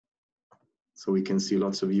So we can see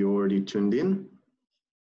lots of you already tuned in.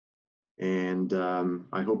 And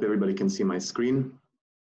I hope everybody can see my screen.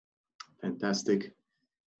 Fantastic.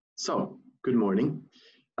 So, good morning.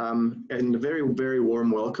 And a very, very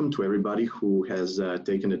warm welcome to everybody who has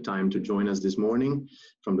taken the time to join us this morning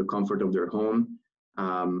from the comfort of their home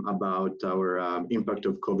about our impact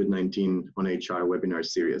of COVID-19 on HR webinar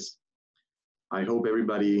series. I hope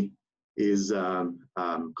everybody is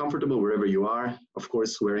comfortable wherever you are, of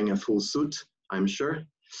course, wearing a full suit, I'm sure,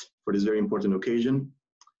 for this very important occasion.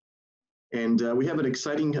 And we have an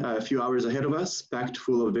exciting few hours ahead of us, packed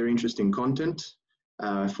full of very interesting content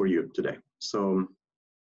for you today. So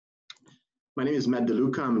my name is Matt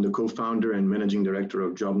DeLuca. I'm the co-founder and managing director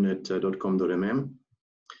of JobNet.com.mm.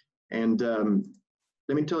 And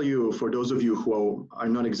let me tell you, for those of you who are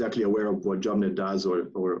not exactly aware of what JobNet does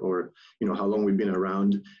or you know how long we've been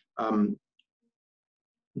around,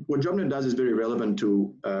 what JobNet does is very relevant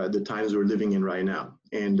to the times we're living in right now.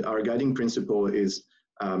 And our guiding principle is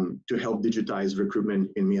to help digitize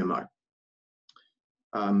recruitment in Myanmar.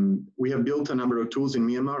 We have built a number of tools in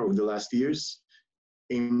Myanmar over the last years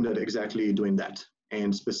aimed at exactly doing that.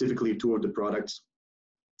 And specifically, two of the products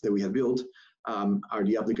that we have built are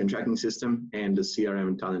the applicant tracking system and the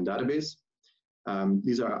CRM talent database.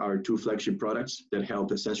 These are our two flagship products that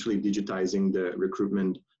help essentially digitizing the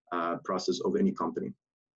recruitment process of any company.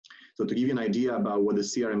 So to give you an idea about what the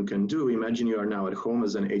CRM can do, imagine you are now at home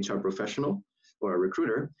as an HR professional or a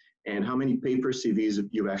recruiter, and how many paper CVs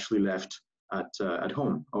you've actually left at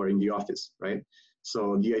home or in the office, right?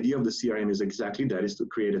 So the idea of the CRM is exactly that, is to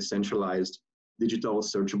create a centralized digital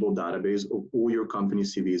searchable database of all your company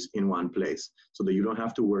CVs in one place, so that you don't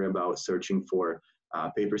have to worry about searching for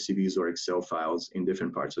paper CVs or Excel files in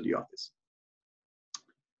different parts of the office.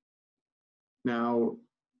 Now,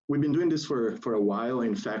 we've been doing this for a while.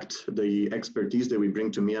 In fact, the expertise that we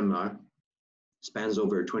bring to Myanmar spans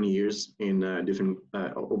over 20 years in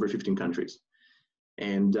over 15 countries.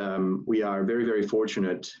 And we are very, very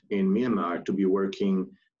fortunate in Myanmar to be working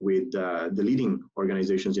with the leading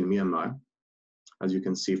organizations in Myanmar, as you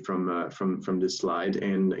can see from this slide.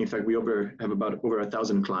 And in fact, we have about over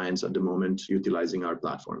 1,000 clients at the moment utilizing our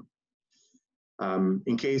platform.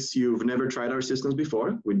 In case you've never tried our systems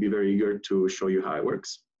before, we'd be very eager to show you how it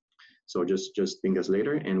works. So just ping us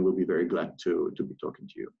later, and we'll be very glad to be talking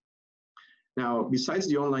to you. Now, besides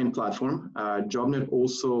the online platform, JobNet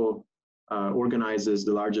also organizes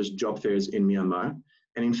the largest job fairs in Myanmar.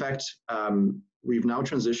 And in fact, we've now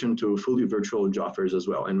transitioned to fully virtual job fairs as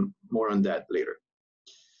well, and more on that later.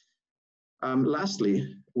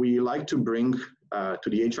 Lastly, we like to bring to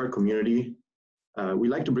the HR community,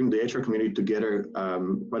 the HR community together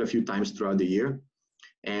quite a few times throughout the year.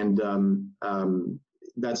 And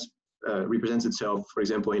that's represents itself, for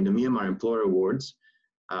example, in the Myanmar Employer Awards,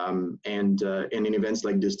 and in events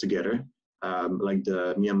like this together, like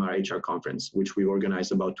the Myanmar HR Conference, which we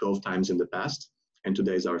organized about 12 times in the past, and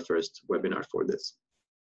today is our first webinar for this.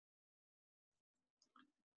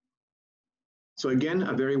 So again,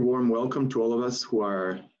 a very warm welcome to all of us who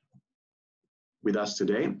are with us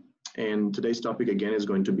today. And today's topic again is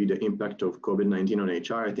going to be the impact of COVID-19 on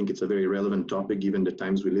HR. I think it's a very relevant topic given the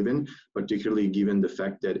times we live in, particularly given the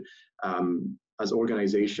fact that as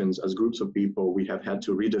organizations, as groups of people, we have had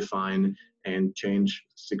to redefine and change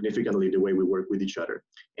significantly the way we work with each other.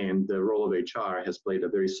 And the role of HR has played a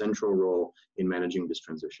very central role in managing this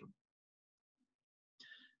transition.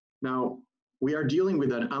 Now, we are dealing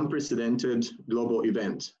with an unprecedented global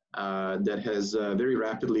event that has very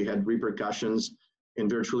rapidly had repercussions in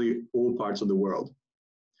virtually all parts of the world.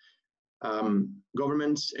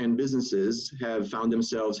 Governments and businesses have found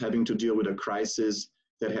themselves having to deal with a crisis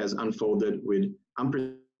that has unfolded with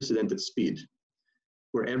unprecedented speed,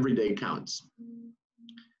 where every day counts.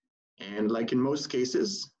 And like in most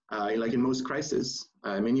cases, like in most crises,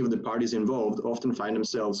 many of the parties involved often find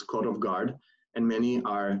themselves caught off guard, and many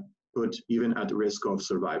are put even at risk of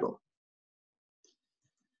survival.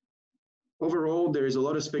 Overall, there is a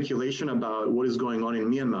lot of speculation about what is going on in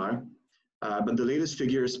Myanmar, but the latest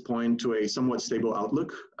figures point to a somewhat stable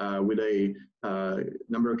outlook, with a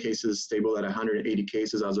number of cases stable at 180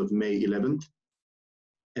 cases as of May 11th,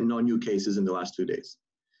 and no new cases in the last 2 days.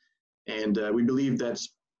 And we believe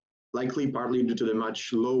that's likely partly due to the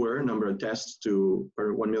much lower number of tests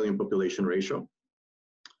per 1 million population ratio.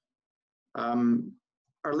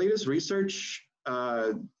 Our latest research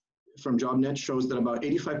from JobNet shows that about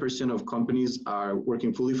 85% of companies are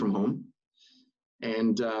working fully from home,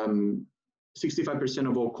 and 65%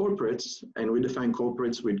 of all corporates, and we define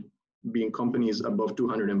corporates with being companies above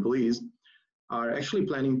 200 employees, are actually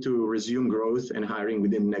planning to resume growth and hiring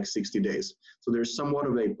within the next 60 days. So there's somewhat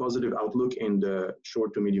of a positive outlook in the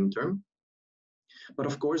short to medium term. But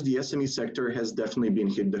of course, the SME sector has definitely been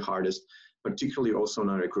hit the hardest, particularly also on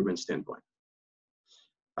a recruitment standpoint.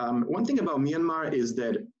 One thing about Myanmar is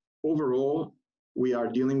that overall, we are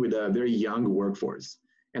dealing with a very young workforce.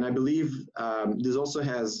 And I believe this also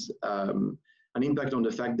has an impact on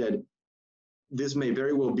the fact that this may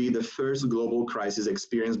very well be the first global crisis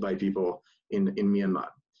experienced by people in Myanmar.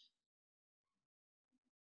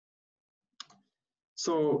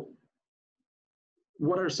 So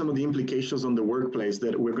what are some of the implications on the workplace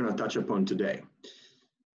that we're going to touch upon today?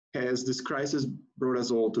 Has this crisis brought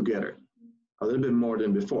us all together a little bit more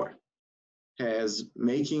than before? Has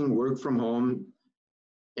making work from home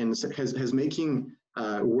and has making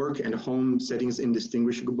work and home settings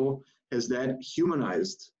indistinguishable, has that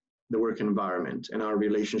humanized the work environment and our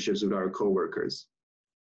relationships with our coworkers?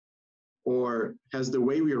 Or has the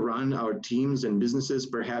way we run our teams and businesses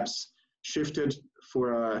perhaps shifted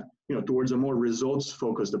for towards a more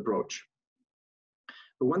results-focused approach?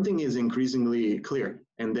 But one thing is increasingly clear,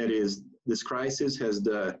 and that is this crisis has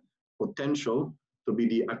the potential to be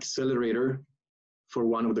the accelerator for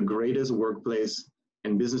one of the greatest workplace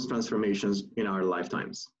and business transformations in our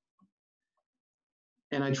lifetimes.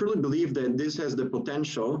 And I truly believe that this has the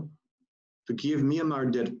potential to give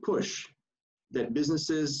Myanmar that push that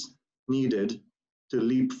businesses needed to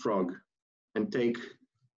leapfrog and take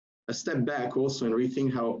a step back also and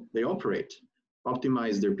rethink how they operate,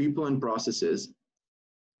 optimize their people and processes,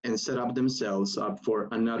 and set up themselves up for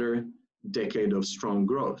another decade of strong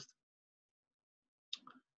growth.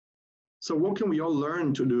 So what can we all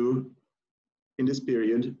learn to do in this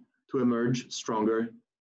period to emerge stronger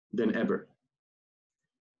than ever?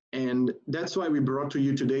 And that's why we brought to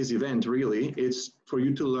you today's event, really. It's for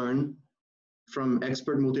you to learn from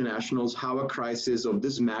expert multinationals how a crisis of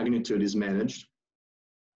this magnitude is managed,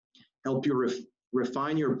 help you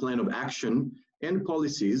refine your plan of action and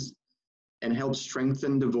policies, and help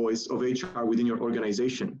strengthen the voice of HR within your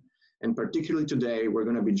organization. And particularly today, we're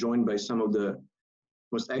going to be joined by some of the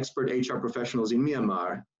most expert HR professionals in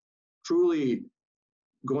Myanmar, truly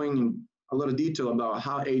going in a lot of detail about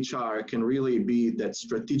how HR can really be that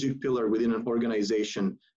strategic pillar within an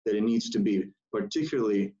organization that it needs to be,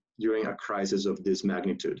 particularly during a crisis of this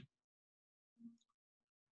magnitude.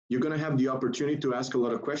 You're going to have the opportunity to ask a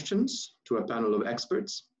lot of questions to a panel of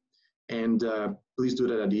experts, and please do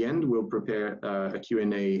that at the end. We'll prepare a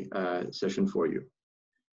Q&A session for you.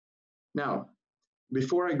 Now,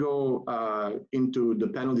 before I go into the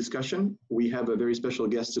panel discussion, we have a very special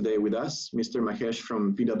guest today with us, Mr. Mahesh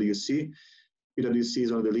from PwC. PwC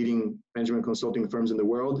is one of the leading management consulting firms in the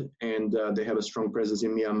world, and they have a strong presence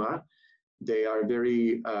in Myanmar. They are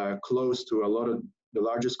very close to a lot of the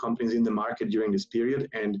largest companies in the market during this period,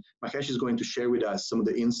 and Mahesh is going to share with us some of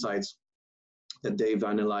the insights that they've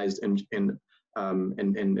analyzed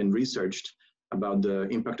and researched about the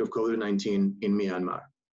impact of COVID-19 in Myanmar.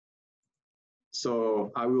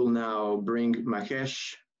 So I will now bring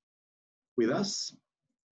Mahesh with us,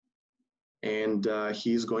 and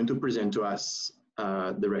he's going to present to us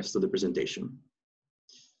the rest of the presentation.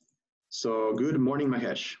 So good morning,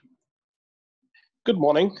 Mahesh. Good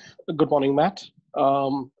morning. Good morning, Matt.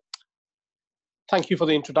 Thank you for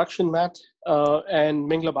the introduction, Matt, and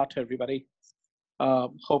Minglabat to everybody.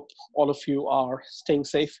 Hope all of you are staying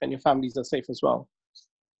safe and your families are safe as well.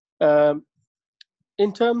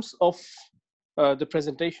 In terms of the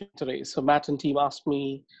presentation today, so Matt and team asked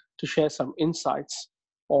me to share some insights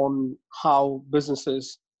on how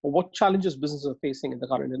businesses, or what challenges businesses are facing in the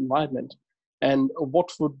current environment, and what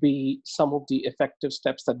would be some of the effective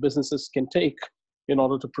steps that businesses can take in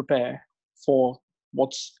order to prepare for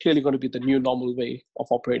what's clearly going to be the new normal way of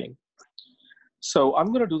operating. So I'm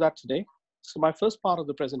going to do that today. So my first part of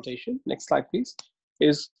the presentation, next slide please,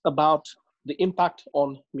 is about the impact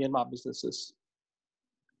on Myanmar businesses.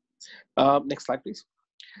 Next slide please.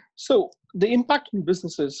 So the impact on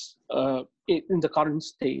businesses in the current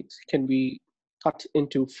state can be cut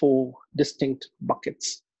into 4 distinct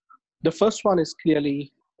buckets. The first one is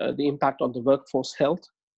clearly the impact on the workforce health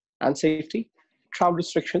and safety, travel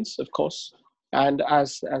restrictions, of course, and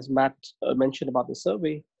as Matt mentioned about the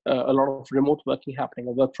survey, a lot of remote working happening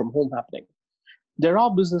or work from home happening. There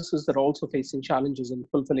are businesses that are also facing challenges in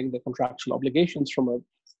fulfilling their contractual obligations from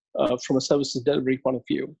a services delivery point of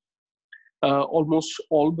view. Almost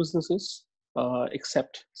all businesses,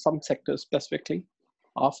 except some sectors specifically,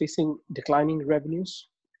 are facing declining revenues,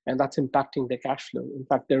 and that's impacting their cash flow. In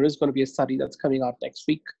fact, there is going to be a study that's coming out next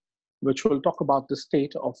week, which will talk about the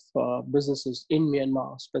state of businesses in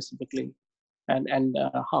Myanmar specifically, and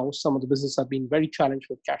how some of the businesses have been very challenged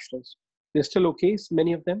with cash flows. They're still okay,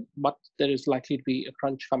 many of them, but there is likely to be a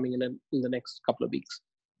crunch coming in the next couple of weeks.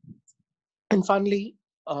 And finally,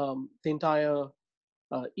 the entire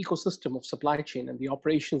ecosystem of supply chain and the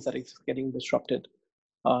operations that is getting disrupted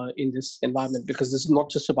in this environment, because this is not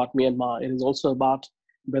just about Myanmar, it is also about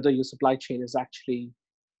whether your supply chain is actually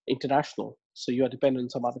international. So you are dependent on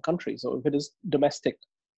some other countries. So if it is domestic,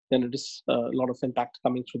 then it is a lot of impact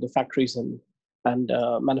coming through the factories and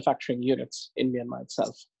manufacturing units in Myanmar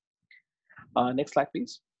itself. Next slide,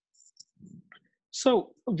 please.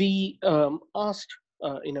 So we asked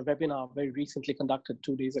in a webinar very recently conducted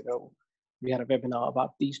 2 days ago, we had a webinar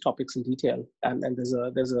about these topics in detail, and there's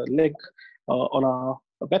a link on our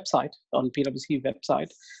website, on PwC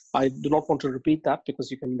website. I do not want to repeat that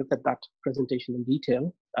because you can look at that presentation in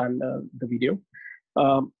detail and the video.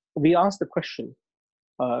 We asked the question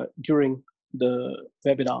during the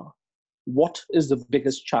webinar, what is the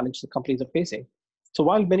biggest challenge the companies are facing? So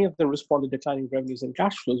while many of them responded declining revenues and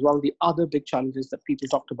cash flows, one of the other big challenges that people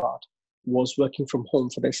talked about was working from home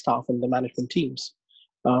for their staff and the management teams.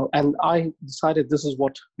 And I decided this is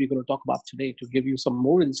what we're going to talk about today, to give you some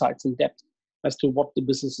more insights in depth as to what the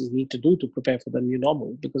businesses need to do to prepare for the new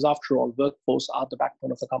normal, because after all, workforce are the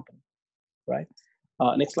backbone of the company, right?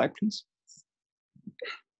 Next slide, please.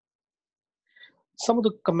 Some of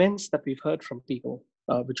the comments that we've heard from people,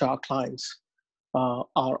 which are our clients,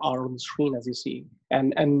 are on the screen as you see.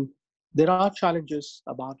 And there are challenges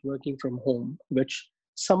about working from home, which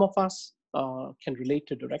some of us can relate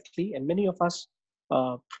to directly, and many of us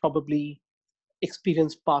probably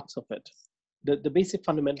experience parts of it. The basic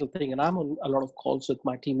fundamental thing, and I'm on a lot of calls with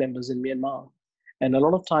my team members in Myanmar, and a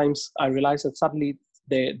lot of times I realize that suddenly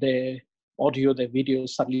their audio, their video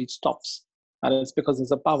suddenly stops. And it's because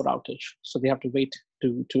there's a power outage. So they have to wait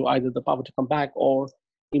to either the power to come back or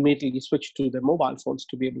immediately switch to their mobile phones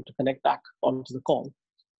to be able to connect back onto the call.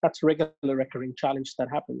 That's a regular recurring challenge that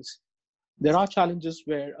happens. There are challenges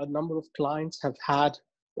where a number of clients have had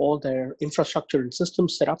all their infrastructure and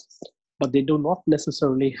systems set up, but they do not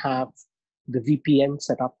necessarily have the VPN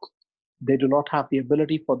set up. They do not have the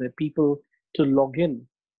ability for their people to log in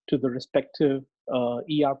to the respective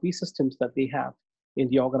ERP systems that they have in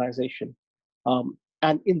the organization.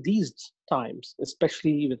 And in these times,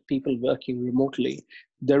 especially with people working remotely,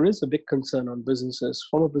 there is a big concern on businesses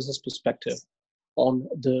from a business perspective on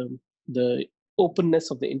the openness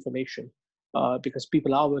of the information. Because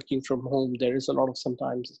people are working from home, there is a lot of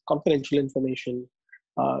sometimes confidential information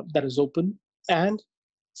that is open. And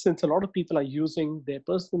since a lot of people are using their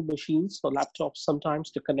personal machines or laptops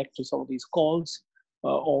sometimes to connect to some of these calls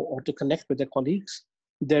or to connect with their colleagues,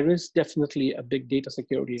 there is definitely a big data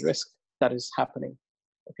security risk that is happening.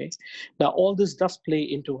 Okay. Now, all this does play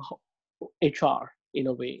into HR in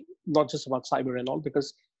a way, not just about cyber and all,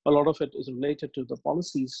 because a lot of it is related to the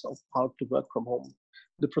policies of how to work from home,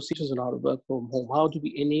 the procedures on how to work from home. How do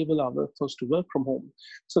we enable our workforce to work from home?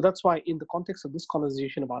 So that's why in the context of this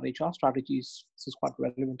conversation about HR strategies, this is quite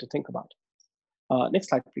relevant to think about. Next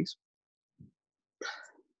slide, please.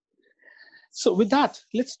 So with that,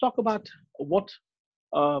 let's talk about what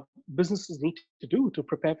businesses need to do to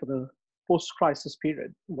prepare for the post-crisis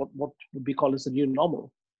period, what would be called as the new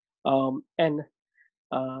normal. On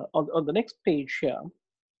the next page here,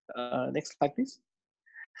 next slide, please.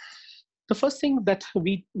 The first thing that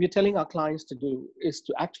we're telling our clients to do is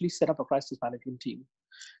to actually set up a crisis management team.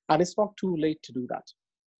 And it's not too late to do that,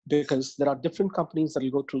 because there are different companies that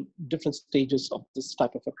will go through different stages of this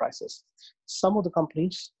type of a crisis. Some of the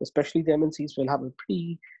companies, especially the MNCs, will have a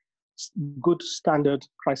pretty good standard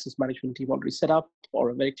crisis management team already set up, or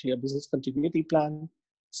a very clear business continuity plan.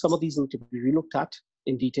 Some of these need to be relooked at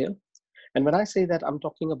in detail. And when I say that, I'm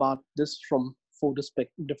talking about this from 4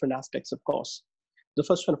 different aspects, of course. The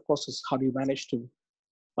first one, of course, is how do you manage to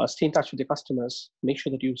stay in touch with your customers, make sure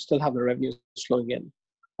that you still have the revenues flowing in.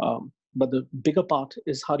 But the bigger part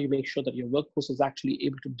is how do you make sure that your workforce is actually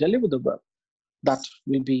able to deliver the work that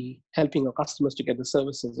will be helping your customers to get the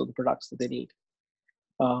services or the products that they need.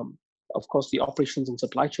 Of course, the operations and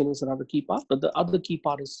supply chain is another key part, but the other key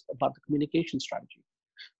part is about the communication strategy.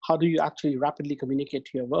 How do you actually rapidly communicate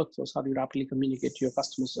to your workforce? How do you rapidly communicate to your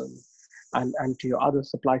customers and to your other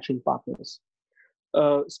supply chain partners?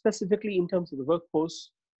 Specifically in terms of the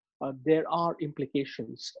workforce, there are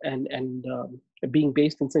implications. And being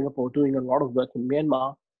based in Singapore, doing a lot of work in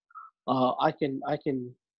Myanmar, I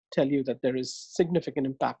can tell you that there is significant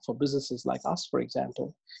impact for businesses like us, for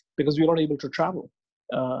example, because we're not able to travel.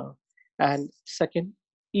 And second,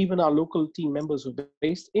 even our local team members who are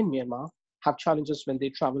based in Myanmar have challenges when they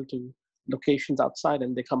travel to locations outside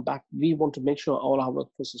and they come back. We want to make sure all our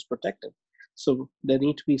workforce is protected. So there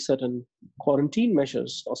need to be certain quarantine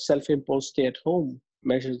measures or self-imposed stay-at-home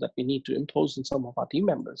measures that we need to impose on some of our team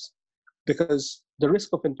members, because the risk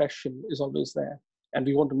of infection is always there, and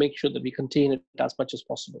we want to make sure that we contain it as much as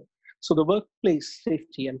possible. So the workplace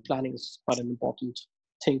safety and planning is quite an important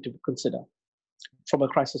thing to consider from a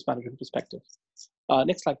crisis management perspective.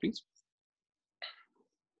 Next slide, please.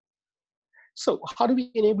 So how do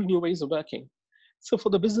we enable new ways of working? So for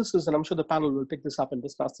the businesses, and I'm sure the panel will pick this up and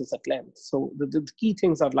discuss this at length. So the key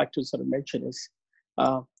things I'd like to sort of mention is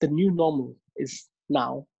the new normal is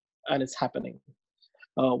now and it's happening.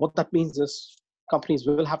 What that means is companies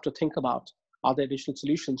will have to think about, are there additional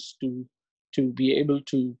solutions to be able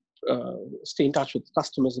to stay in touch with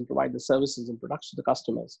customers and provide the services and products to the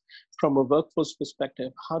customers. From a workforce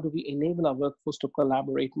perspective, how do we enable our workforce to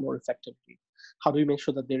collaborate more effectively? How do we make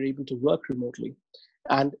sure that they're able to work remotely?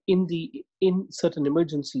 And in certain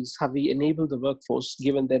emergencies, have we enabled the workforce,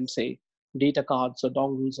 given them, say, data cards or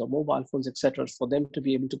dongles or mobile phones, etc., for them to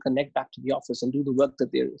be able to connect back to the office and do the work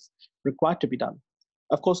that there is required to be done?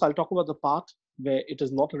 Of course, I'll talk about the part where it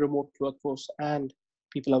is not a remote workforce and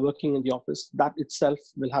people are working in the office. That itself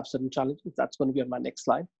will have certain challenges. That's going to be on my next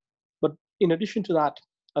slide. But in addition to that,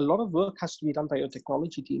 a lot of work has to be done by your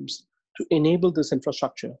technology teams to enable this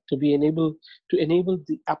infrastructure, to enable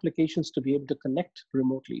the applications to be able to connect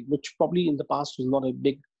remotely, which probably in the past was not a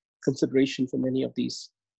big consideration for many of these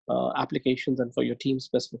applications and for your team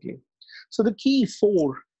specifically. So the key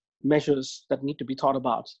 4 measures that need to be thought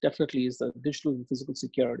about definitely is the digital and physical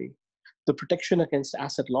security, the protection against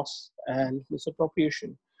asset loss and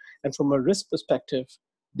misappropriation. And from a risk perspective,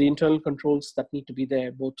 the internal controls that need to be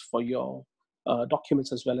there both for your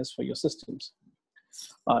documents as well as for your systems.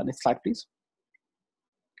 Next slide, please.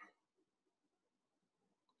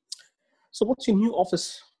 So what's your new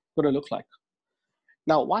office going to look like?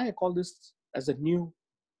 Now, why I call this as a new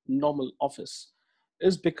normal office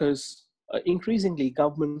is because increasingly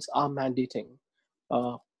governments are mandating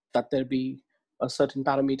that there be certain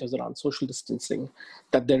parameters around social distancing,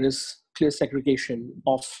 that there is clear segregation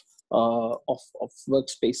of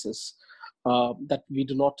workspaces, that we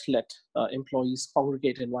do not let employees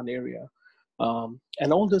congregate in one area.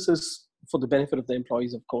 And all this is for the benefit of the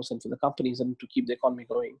employees, of course, and for the companies, and to keep the economy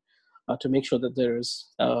going, to make sure that there is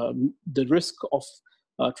the risk of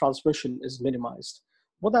transmission is minimized.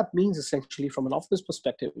 What that means essentially from an office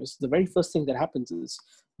perspective is the very first thing that happens is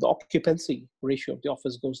the occupancy ratio of the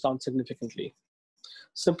office goes down significantly.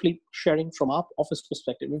 Simply sharing from our office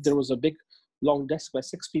perspective, if there was a big long desk where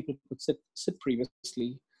 6 people could sit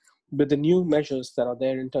previously, with the new measures that are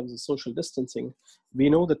there in terms of social distancing, we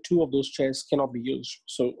know that 2 of those chairs cannot be used.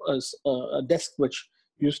 So as a desk which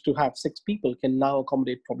used to have 6 people can now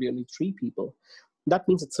accommodate probably only 3 people. That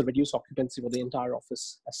means it's a reduced occupancy for the entire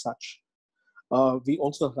office as such. We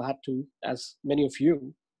also have had to, as many of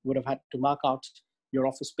you would have had to mark out your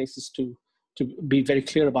office spaces to be very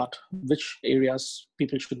clear about which areas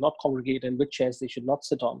people should not congregate and which chairs they should not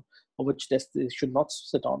sit on, or which desks they should not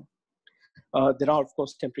sit on. There are, of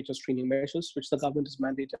course, temperature screening measures, which the government has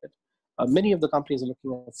mandated. Many of the companies are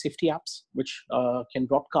looking at safety apps, which can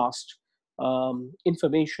broadcast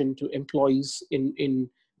information to employees in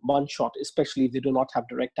one shot, especially if they do not have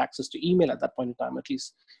direct access to email at that point in time, at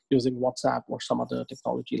least using WhatsApp or some other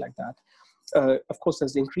technology like that. Of course,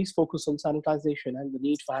 there's increased focus on sanitization and the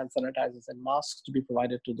need for hand sanitizers and masks to be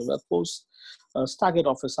provided to the workforce, staggered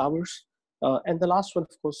office hours, and the last one,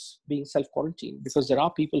 of course, being self-quarantine, because there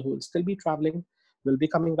are people who will still be traveling, will be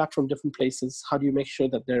coming back from different places. How do you make sure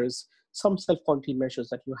that there is some self-quarantine measures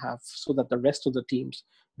that you have so that the rest of the teams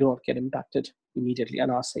do not get impacted immediately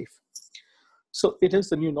and are safe? So it is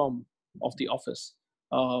the new norm of the office.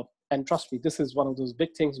 And trust me, this is one of those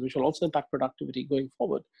big things which will also impact productivity going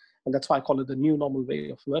forward. And that's why I call it the new normal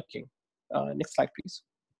way of working. Next slide, please.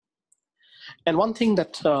 And one thing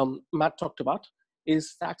that Matt talked about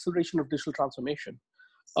is the acceleration of digital transformation.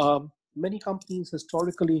 Many companies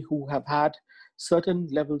historically who have had certain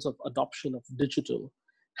levels of adoption of digital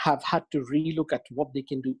have had to relook at what they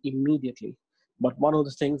can do immediately. But one of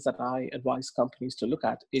the things that I advise companies to look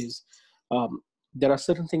at is there are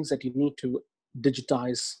certain things that you need to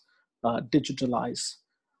digitize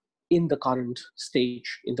in the current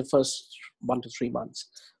stage in the first 1 to 3 months.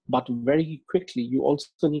 But very quickly, you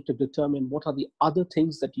also need to determine what are the other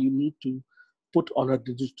things that you need to put on a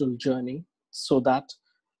digital journey so that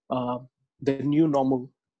the new normal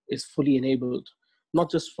is fully enabled, not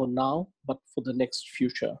just for now, but for the next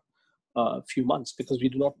future few months, because we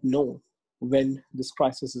do not know when this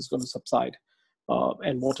crisis is going to subside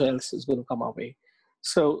and what else is going to come our way.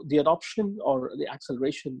 So the adoption or the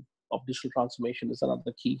acceleration of digital transformation is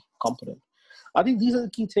another key component. I think these are the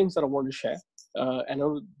key things that I want to share. I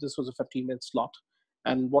know this was a 15-minute slot.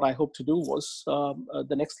 And what I hope to do was,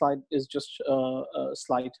 the next slide is just a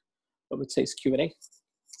slide which says Q&A.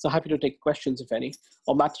 So happy to take questions if any.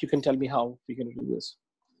 Or Matt, you can tell me how we're going to do this.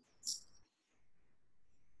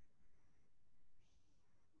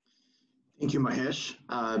 Thank you, Mahesh.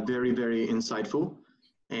 Very, very insightful.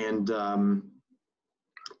 And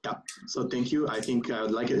yeah, so thank you. I think I'd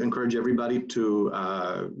like to encourage everybody to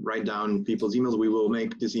write down people's emails. We will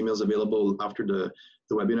make these emails available after the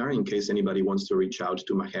webinar in case anybody wants to reach out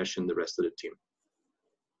to Mahesh and the rest of the team.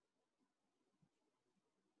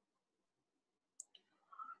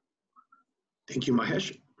 Thank you,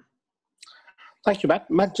 Mahesh. Thank you, Matt.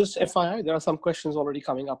 Matt, just FYI, there are some questions already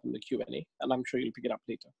coming up in the Q&A, and I'm sure you'll pick it up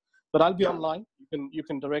later. But I'll be online. You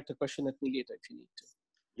can direct a question at me later if you need to.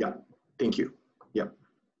 Yeah, thank you. Yeah.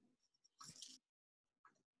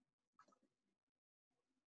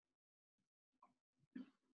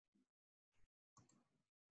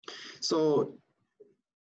 So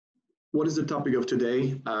what is the topic of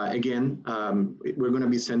today? Again, we're going to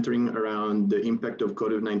be centering around the impact of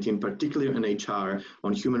COVID-19, particularly on HR,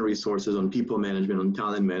 on human resources, on people management, on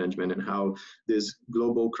talent management, and how this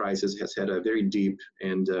global crisis has had a very deep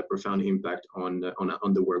and profound impact on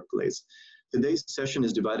the workplace. Today's session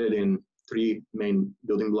is divided in three main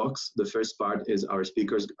building blocks. The first part is our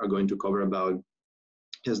speakers are going to cover about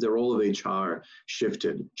has the role of HR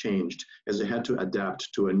shifted, changed, as they had to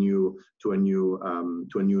adapt to a new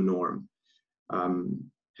norm?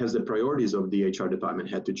 Has the priorities of the HR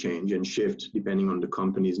department had to change and shift depending on the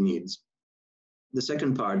company's needs? The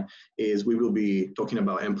second part is we will be talking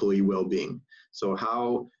about employee well-being. So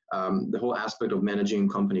how the whole aspect of managing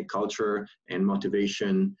company culture and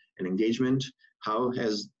motivation and engagement, how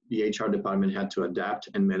has the HR department had to adapt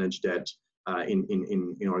and manage that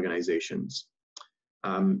in organizations?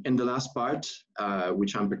 And the last part,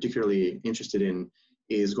 which I'm particularly interested in,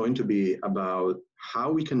 is going to be about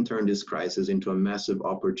how we can turn this crisis into a massive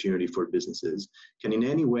opportunity for businesses. Can in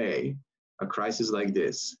any way a crisis like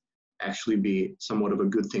this actually be somewhat of a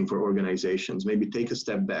good thing for organizations? Maybe take a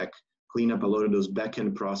step back, clean up a lot of those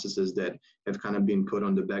back-end processes that have kind of been put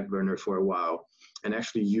on the back burner for a while, and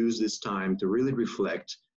actually use this time to really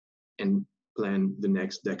reflect and plan the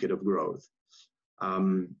next decade of growth.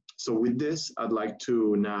 So with this, I'd like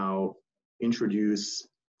to now introduce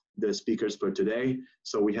the speakers for today.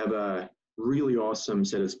 So we have a really awesome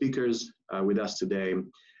set of speakers with us today.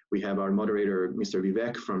 We have our moderator, Mr.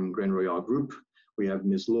 Vivek from Grand Royal Group. We have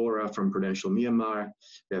Ms. Laura from Prudential Myanmar.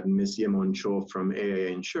 We have Ms. Yemon Cho from AIA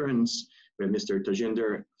Insurance. We have Mr.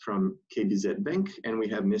 Tajinder from KBZ Bank. And we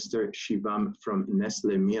have Mr. Shivam from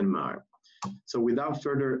Nestle Myanmar. So without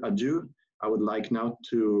further ado, I would like now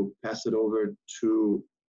to pass it over to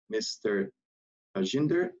Mr.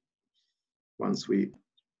 Tajinder. Once we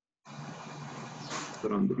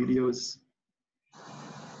put on the videos.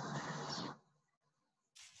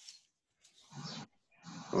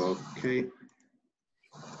 Okay.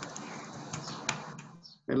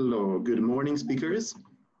 Hello, good morning, speakers.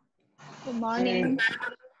 Good morning.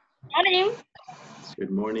 Morning.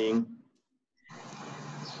 Good morning.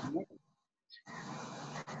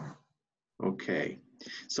 Okay,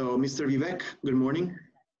 so Mr. Vivek, good morning.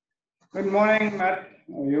 Good morning, Matt.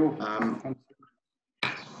 How are you?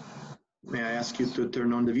 May I ask you to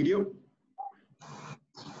turn on the video?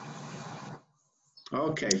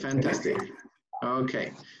 Okay, fantastic.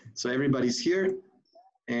 Okay, so everybody's here.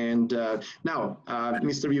 And now,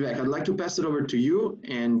 Mr. Vivek, I'd like to pass it over to you.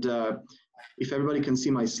 And if everybody can see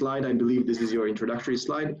my slide, I believe this is your introductory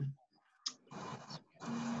slide.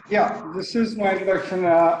 Yeah, this is my introduction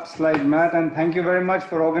slide, Matt, and thank you very much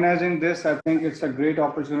for organizing this. I think it's a great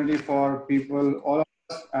opportunity for people, all of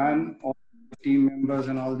us, and all the team members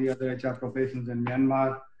and all the other HR professionals in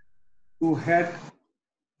Myanmar to head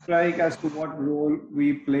strike as to what role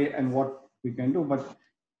we play and what we can do. But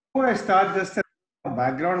before I start, just a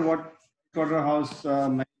background, what Waterhouse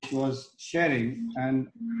was sharing, and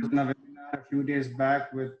in a webinar a few days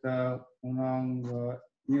back with Unang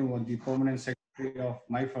New, the permanent secretary of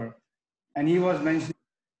MIFER, and he was mentioning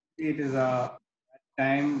it is a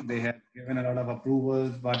time they have given a lot of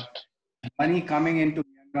approvals, but money coming into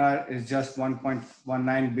Myanmar is just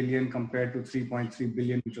 1.19 billion compared to 3.3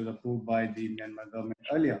 billion, which was approved by the Myanmar government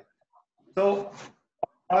earlier. So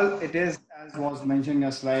all it is, as was mentioned in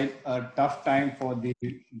your slide, a tough time for the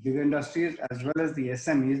big industries as well as the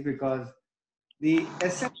SMEs, because the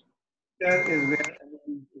SME is where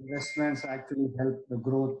investments actually help the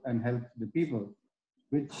growth and help the people,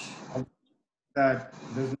 which that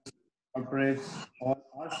business corporates all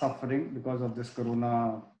are suffering because of this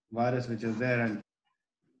corona virus which is there. And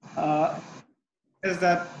is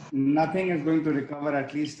that nothing is going to recover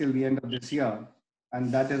at least till the end of this year.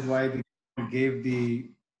 And that is why they gave the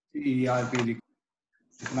ERP, the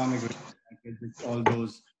economic recovery package, with all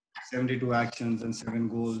those 72 actions and 7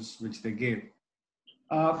 goals which they gave.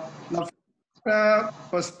 Now,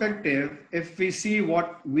 perspective, if we see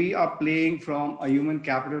what we are playing from a human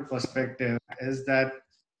capital perspective, is that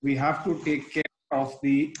we have to take care of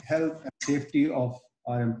the health and safety of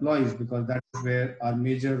our employees, because that is where our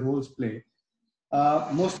major roles play.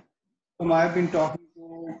 Most of whom I've been talking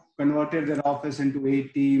to converted their office into A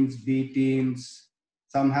teams, B teams.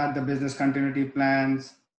 Some had the business continuity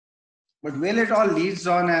plans. But where it all leads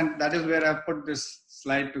on, and that is where I've put this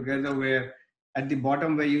slide together, where at the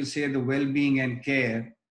bottom where you say the well-being and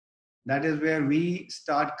care, that is where we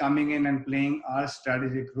start coming in and playing our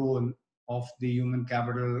strategic role of the human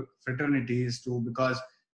capital fraternities too, because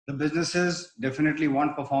the businesses definitely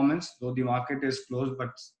want performance, though the market is closed,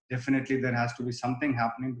 but definitely there has to be something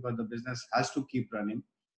happening because the business has to keep running.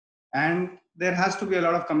 And there has to be a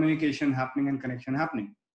lot of communication happening and connection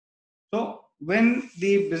happening. So when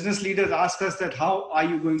the business leaders ask us that, how are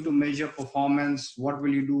you going to measure performance? What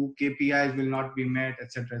will you do? KPIs will not be met,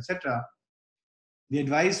 etc., etc. The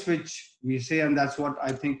advice which we say, and that's what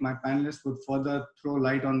I think my panelists would further throw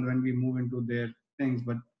light on when we move into their things.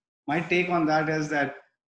 But my take on that is that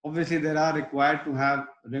obviously there are required to have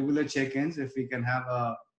regular check-ins. If we can have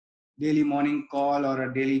a daily morning call or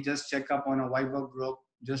a daily just check up on a Viber group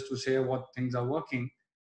just to say what things are working.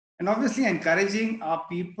 And obviously encouraging our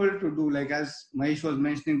people to do, like as Mahesh was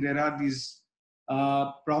mentioning, there are these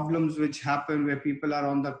problems which happen where people are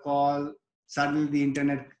on the call, suddenly the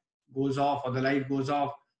internet goes off or the light goes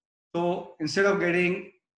off. So instead of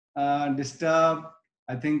getting disturbed,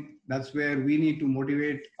 I think that's where we need to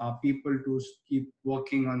motivate our people to keep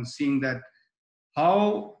working on seeing that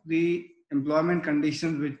how the employment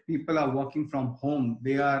conditions which people are working from home,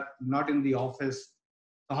 they are not in the office.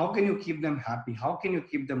 So how can you keep them happy? How can you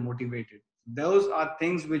keep them motivated? Those are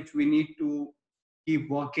things which we need to keep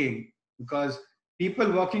working, because people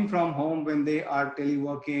working from home, when they are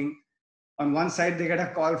teleworking, on one side they get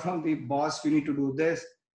a call from the boss, we need to do this.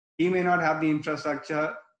 He may not have the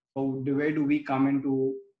infrastructure. So the way do we come in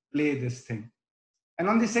to play this thing? And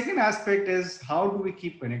on the second aspect is, how do we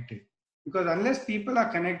keep connected? Because unless people are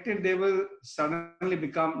connected, they will suddenly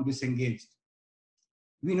become disengaged.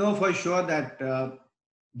 We know for sure that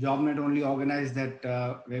JobNet only organized that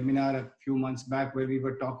webinar a few months back where we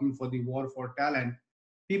were talking for the war for talent.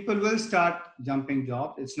 People will start jumping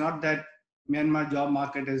jobs. It's not that Myanmar job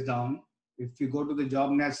market is down. If you go to the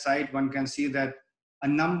JobNet site, one can see that a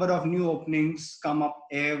number of new openings come up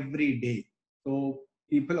every day. So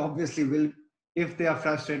people obviously will, if they are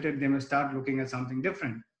frustrated, they may start looking at something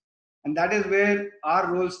different. And that is where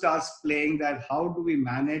our role starts playing, that how do we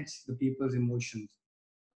manage the people's emotions?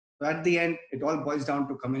 So at the end, it all boils down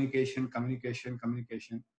to communication, communication,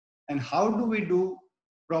 communication. And how do we do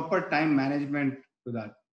proper time management to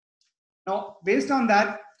that? Now, based on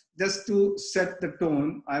that, just to set the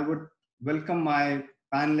tone, I would welcome my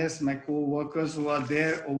panelists, my co-workers who are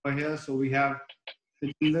there over here. So we have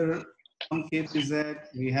Tejinder from KPZ,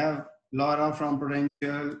 we have Laura from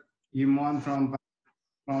Prudential, Imon from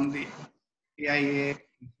the AIA,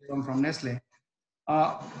 from Nestle.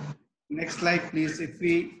 Next slide, please. If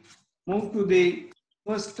we move to the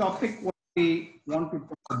first topic, what we want to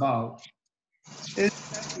talk about is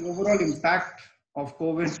the overall impact of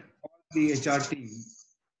COVID on the HR team.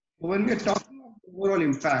 So when we're talking of overall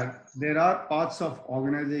impact, there are parts of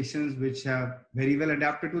organizations which have very well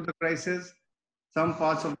adapted to the crisis. Some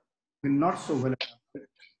parts of them not so well adapted.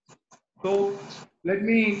 So let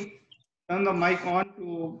me turn the mic on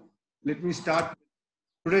to, let me start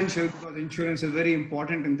Prudential, because insurance is very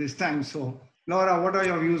important in this time. So Laura, what are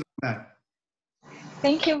your views on that?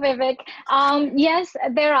 Thank you, Vivek. Yes,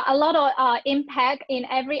 there are a lot of impact in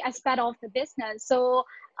every aspect of the business. So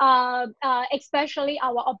especially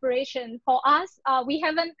our operation. For us, we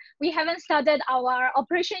haven't started our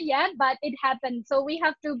operation yet, but it happened. So we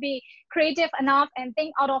have to be creative enough and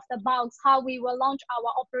think out of the box how we will launch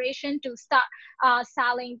our operation to start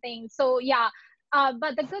selling things. So yeah,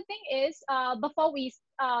 but the good thing is before we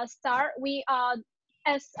start, we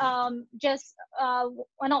as just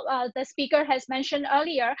one of the speaker has mentioned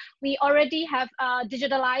earlier, we already have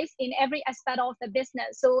digitalized in every aspect of the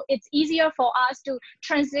business. So it's easier for us to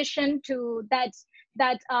transition to that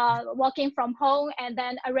working from home and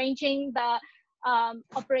then arranging the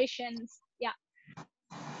operations. Yeah.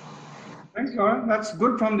 Thanks, Laura. That's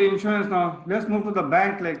good from the insurance. Now let's move to the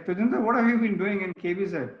bank. Like Tejinder, what have you been doing in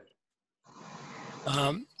KBZ?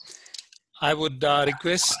 I would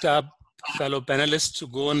request fellow panelists to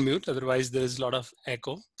go on mute, otherwise there is a lot of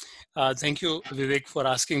echo. Thank you, Vivek, for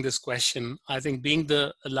asking this question. I think being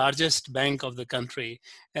the largest bank of the country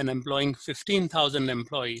and employing 15,000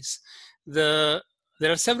 employees, there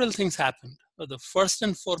are several things happened. The first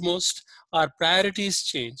and foremost, our priorities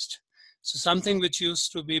changed. So something which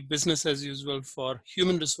used to be business as usual for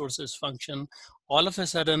human resources function, all of a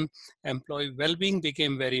sudden employee well-being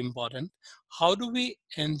became very important. How do we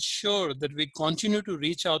ensure that we continue to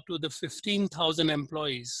reach out to the 15,000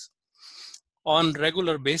 employees on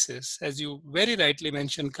regular basis? As you very rightly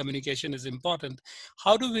mentioned, communication is important.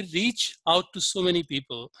 How do we reach out to so many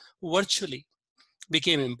people virtually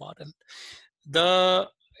became important.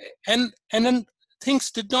 And then things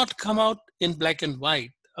did not come out in black and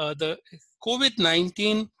white. The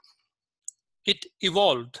COVID-19, it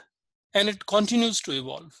evolved and it continues to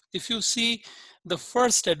evolve. If you see the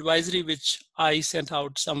first advisory which I sent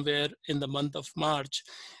out somewhere in the month of March,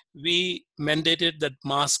 we mandated that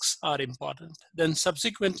masks are important. Then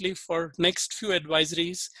subsequently for next few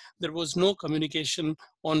advisories, there was no communication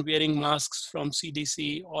on wearing masks from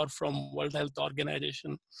CDC or from World Health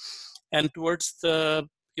Organization. And towards the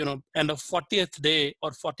end of 40th day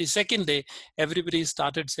or 42nd day, everybody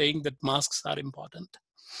started saying that masks are important.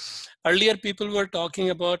 Earlier, people were talking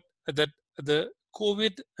about that the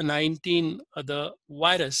COVID-19, the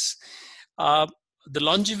virus, the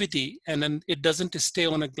longevity, and then it doesn't stay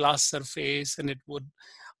on a glass surface and it would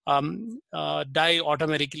die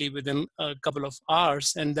automatically within a couple of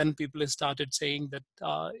hours. And then people started saying that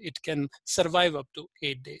it can survive up to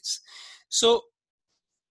 8 days. So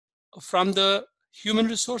from the human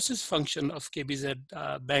resources function of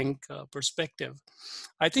KBZ Bank perspective,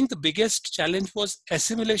 I think the biggest challenge was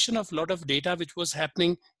assimilation of a lot of data which was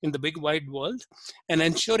happening in the big wide world and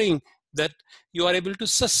ensuring that you are able to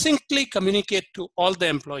succinctly communicate to all the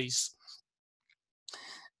employees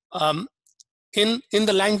in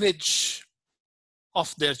the language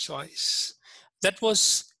of their choice. That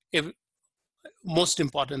was a most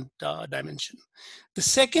important dimension. The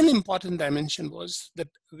second important dimension was that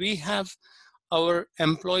we have our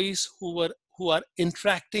employees who are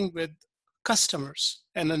interacting with customers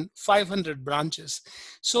and then 500 branches.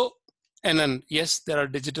 So, and then yes, there are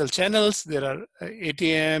digital channels, there are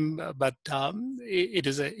ATM, but it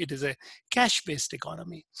is a cash-based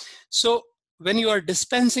economy. So when you are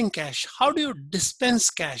dispensing cash, how do you dispense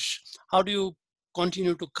cash? How do you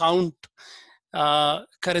continue to count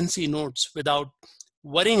currency notes without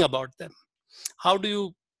worrying about them? How do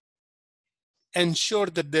you ensure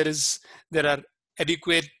that there are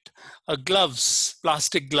adequate gloves,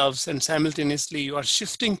 plastic gloves, and simultaneously you are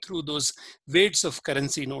shifting through those weights of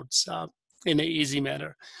currency notes in an easy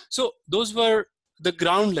manner? So those were the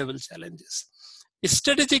ground level challenges.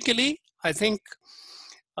 Strategically, I think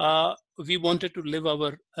we wanted to live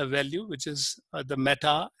our value, which is the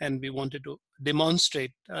meta, and we wanted to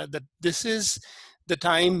demonstrate that this is the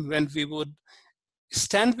time when we would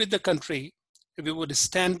stand with the country, we would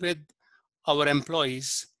stand with our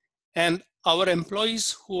employees, and our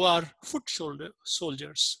employees who are foot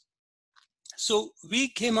soldiers. So we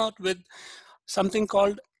came out with something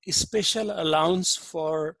called a special allowance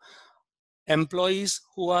for employees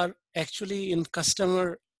who are actually in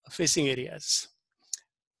customer facing areas.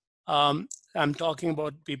 I'm talking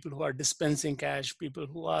about people who are dispensing cash, people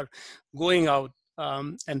who are going out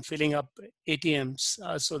and filling up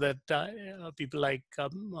ATMs so that people like,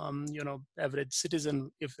 average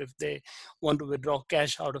citizen, if they want to withdraw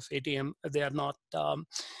cash out of ATM, they are not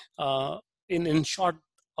in short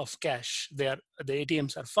of cash. The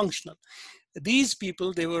ATMs are functional. These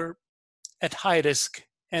people, they were at high risk.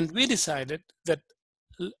 And we decided that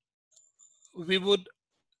we would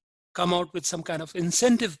come out with some kind of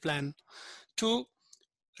incentive plan to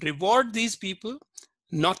reward these people,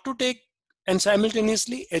 not to take, and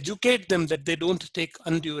simultaneously educate them that they don't take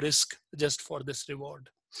undue risk just for this reward.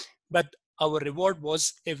 But our reward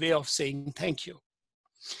was a way of saying thank you.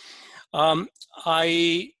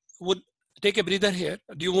 I would take a breather here.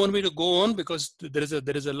 Do you want me to go on? Because there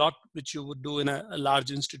is a lot which you would do in a large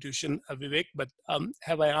institution, Vivek, but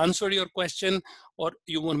have I answered your question, or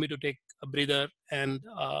you want me to take a breather and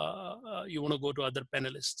you want to go to other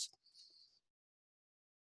panelists?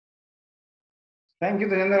 Thank you,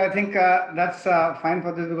 Tajendra. I think that's fine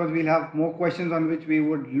for this, because we'll have more questions on which we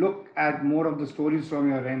would look at more of the stories from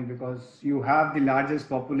your end, because you have the largest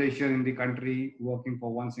population in the country working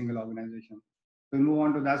for one single organization. We'll move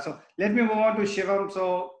on to that. So let me move on to Shivam.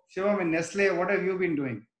 So Shivam, in Nestle, what have you been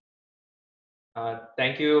doing?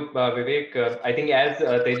 Thank you, Vivek. I think as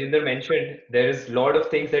Tejinder mentioned, there is a lot of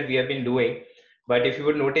things that we have been doing. But if you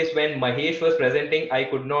would notice, when Mahesh was presenting, I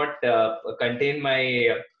could not contain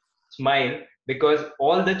my smile, because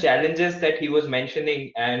all the challenges that he was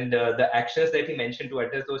mentioning and the actions that he mentioned to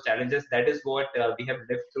address those challenges, that is what we have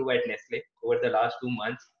lived through at Nestle over the last 2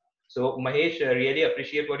 months. So Mahesh, really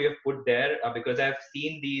appreciate what you have put there, because I've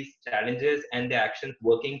seen these challenges and the actions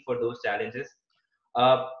working for those challenges.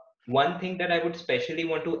 Uh, One thing that I would specially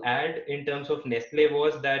want to add in terms of Nestle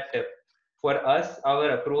was that for us,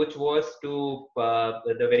 our approach was to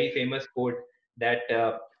the very famous quote that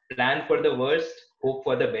plan for the worst, hope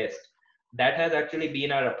for the best. That has actually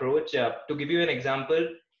been our approach. To give you an example,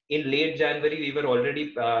 in late January, we were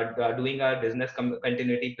already doing our business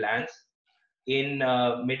continuity plans. In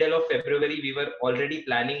middle of February, we were already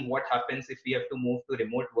planning what happens if we have to move to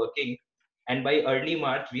remote working. And by early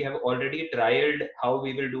March, we have already trialed how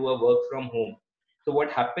we will do a work from home. So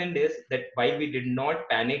what happened is that while we did not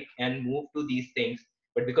panic and move to these things,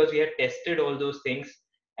 but because we had tested all those things,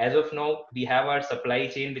 as of now, we have our supply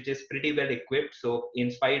chain, which is pretty well equipped. So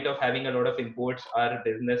in spite of having a lot of imports, our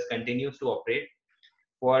business continues to operate.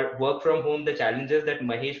 For work from home, the challenges that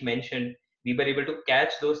Mahesh mentioned, we were able to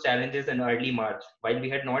catch those challenges in early March, while we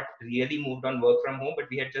had not really moved on work from home, but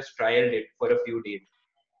we had just trialed it for a few days.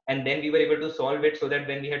 And then we were able to solve it so that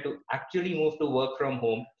when we had to actually move to work from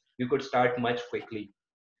home, we could start much quickly.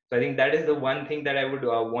 So I think that is the one thing that I would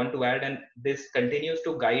want to add, and this continues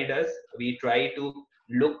to guide us. We try to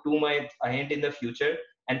look too much ahead in the future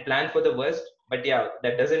and plan for the worst. But yeah,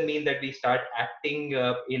 that doesn't mean that we start acting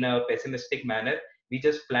in a pessimistic manner. We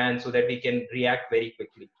just plan so that we can react very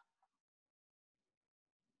quickly.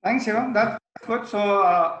 Thanks, Shivam. That's good.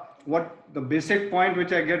 So, what the basic point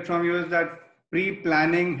which I get from you is that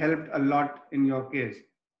pre-planning helped a lot in your case.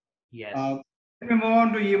 Yes. Let me move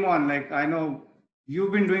on to Yimon. Like, I know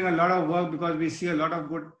you've been doing a lot of work because we see a lot of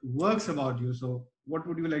good works about you. So, what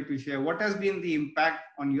would you like to share? What has been the impact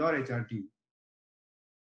on your HR team?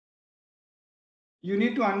 You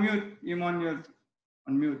need to unmute, Yimon. You're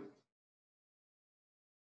unmute.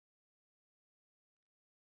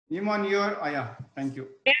 Yimon, you're. Yeah. Thank you.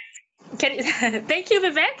 Thank you,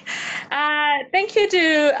 Vivek. Thank you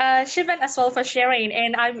to Shivan as well for sharing.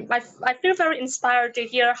 And I feel very inspired to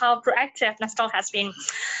hear how proactive Nestle has been.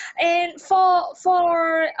 And for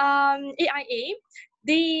AIA,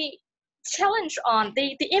 the challenge on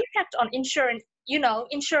the impact on insurance.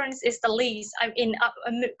 Insurance is the least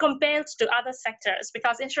compared to other sectors,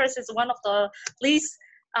 because insurance is one of the least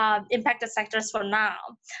impacted sectors for now.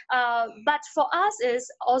 But for us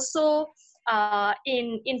is also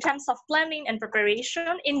in terms of planning and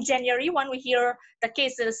preparation. In January, when we hear the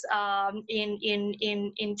cases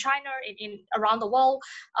in China, in around the world,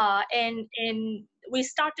 and we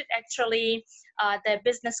started actually the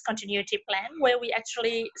business continuity plan, where we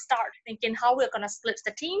actually start thinking how we're going to split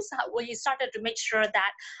the teams. We started to make sure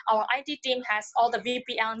that our IT team has all the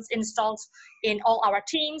VPNs installed in all our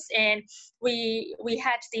teams, and we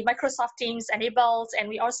had the Microsoft Teams enabled, and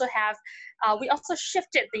we also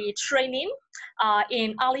shifted the training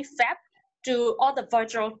in early Feb to all the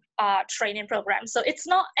virtual training programs. So it's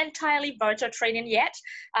not entirely virtual training yet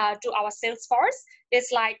to our sales force.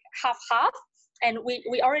 It's like half-half. And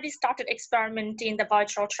we already started experimenting the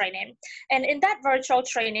virtual training. And in that virtual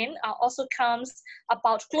training also comes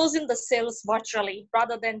about closing the sales virtually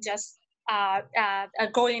rather than just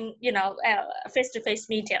going, face-to-face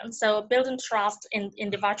meetings. So building trust in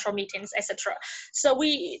the virtual meetings, etc. So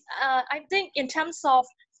I think in terms of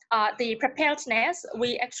the preparedness,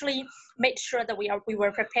 we actually made sure that we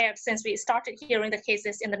were prepared since we started hearing the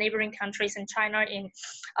cases in the neighboring countries, in China, in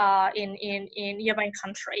nearby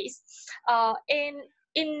countries.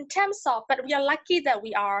 In terms of, but we are lucky that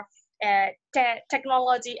we are a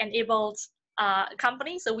technology-enabled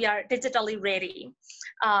company, so we are digitally ready.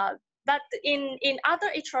 But in other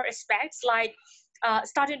HR aspects, like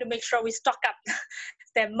starting to make sure we stock up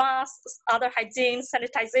the masks, other hygiene,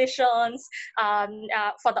 sanitizations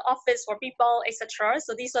for the office, for people, etc.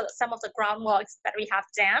 So these are some of the groundworks that we have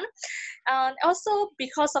done. And also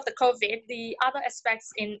because of the COVID, the other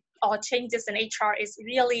aspects or changes in HR is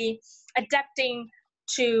really adapting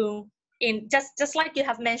to, just like you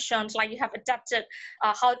have mentioned, like you have adapted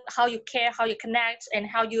how you care, how you connect, and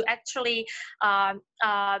how you actually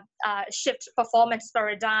shift performance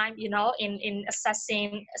paradigm, in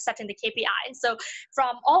setting the KPI. So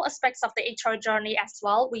from all aspects of the HR journey as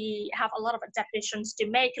well, we have a lot of adaptations to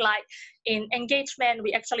make. Like in engagement,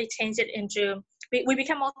 we actually change it into, we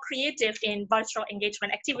become more creative in virtual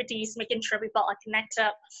engagement activities, making sure people are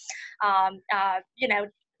connected.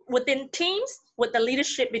 within teams, with the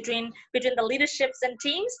leadership between the leaderships and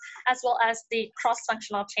teams, as well as the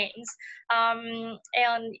cross-functional teams.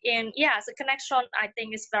 And yeah, the connection, I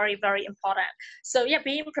think, is very, very important. So yeah,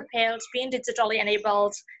 being prepared, being digitally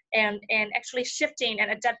enabled, and actually shifting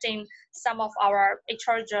and adapting some of our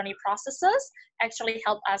HR journey processes actually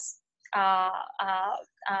help us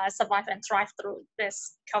survive and thrive through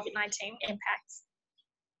this COVID-19 impacts.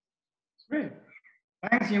 Great.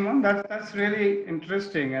 Thanks, Iman. That's really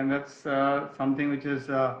interesting, and that's something which is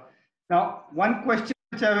now one question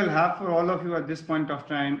which I will have for all of you at this point of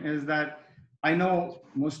time is that I know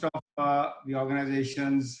most of the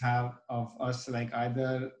organizations have of us, like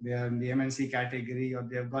either they're in the MNC category or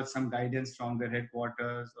they've got some guidance from their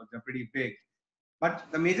headquarters or they're pretty big. But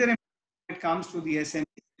the major impact when it comes to the SME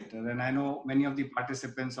sector, and I know many of the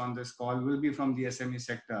participants on this call will be from the SME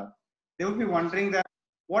sector, they will be wondering that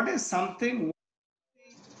what is something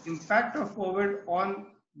impact of COVID on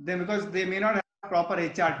them, because they may not have proper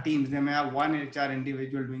HR teams. They may have one HR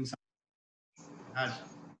individual doing something.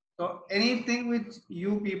 So anything which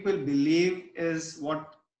you people believe is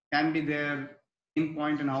what can be their in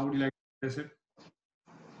point, and how would you like to address it?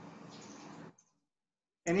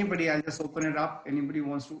 Anybody, I'll just open it up. Anybody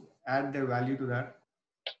wants to add their value to that?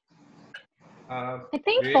 I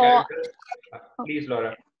think for please,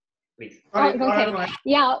 Laura, please. Sorry, okay. Laura, go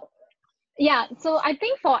ahead. Yeah, so I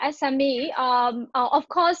think for SME, of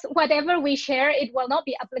course, whatever we share, it will not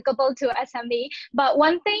be applicable to SME. But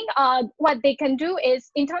one thing, what they can do is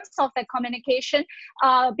in terms of the communication,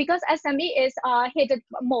 because SME is hit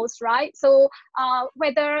most, right? So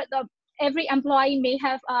whether every employee may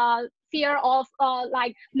have fear of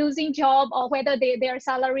like losing job, or whether their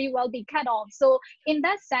salary will be cut off. So in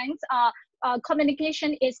that sense,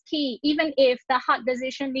 communication is key, even if the hard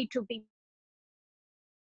decision need to be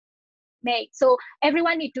made. So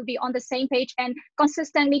everyone need to be on the same page, and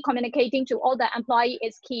consistently communicating to all the employee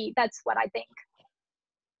is key. That's what I think.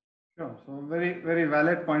 Sure. So very, very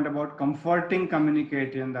valid point about comforting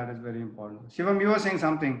communication. That is very important. Shivam, you were saying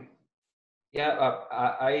something. Yeah,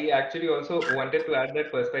 I actually also wanted to add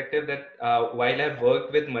that perspective that while I've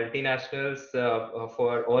worked with multinationals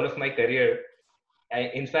for all of my career,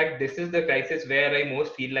 in fact, this is the crisis where I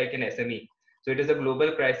most feel like an SME. So it is a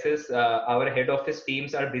global crisis. Our head office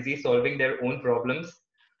teams are busy solving their own problems.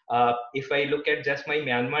 If I look at just my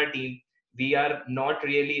Myanmar team,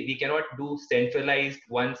 we cannot do centralized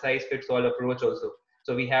one size fits all approach also.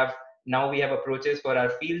 So we have approaches for our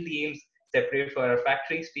field teams, separate for our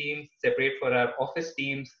factories teams, separate for our office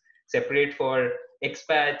teams, separate for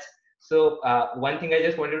expats. So one thing I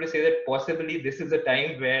just wanted to say that possibly this is a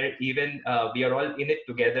time where even we are all in it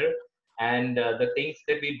together, and the things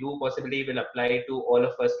that we do possibly will apply to all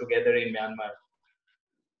of us together in Myanmar.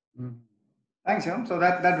 Thanks, Shivam. So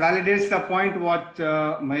that validates the point what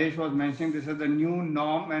Mahesh was mentioning. This is the new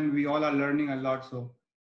norm, and we all are learning a lot. So,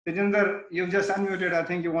 Tejinder, you've just unmuted. I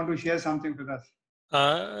think you want to share something with us.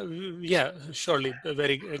 Yeah, surely,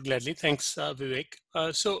 very gladly. Thanks, Vivek.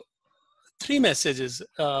 So, three messages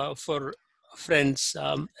for friends,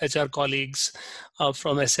 HR colleagues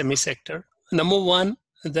from SME sector. Number one,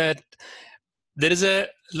 that there is a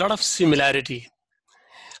lot of similarity.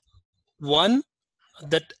 One,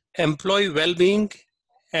 that employee well-being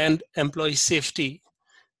and employee safety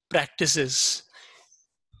practices,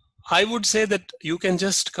 I would say that you can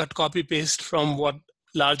just copy paste from what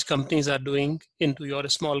large companies are doing into your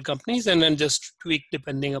small companies, and then just tweak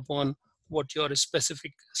depending upon what your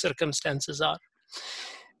specific circumstances are.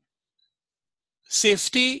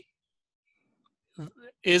 Safety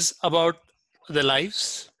is about the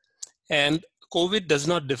lives, and COVID does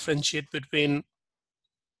not differentiate between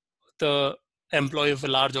the employee of a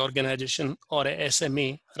large organization or a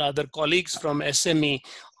SME. Rather, colleagues from SME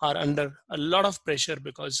are under a lot of pressure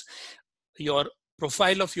because your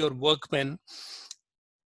profile of your workmen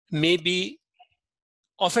may be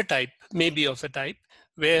of a type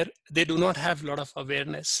where they do not have a lot of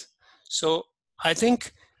awareness. So I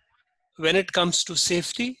think when it comes to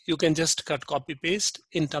safety, you can just copy paste.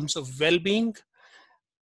 In terms of well-being,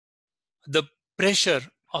 the pressure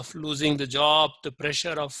of losing the job, the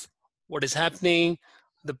pressure of what is happening,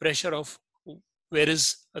 the pressure of where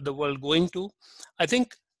is the world going to, I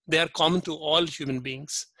think they are common to all human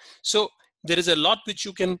beings. So there is a lot which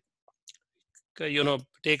you can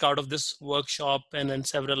take out of this workshop and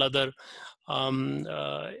several other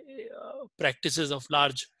practices of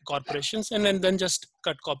large corporations, and then just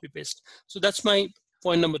copy paste. So that's my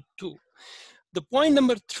point number two. The point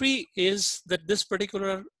number three is that this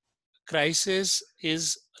particular crisis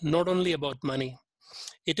is not only about money,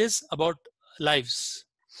 it is about lives.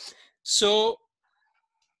 So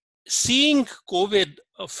seeing COVID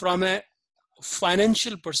from a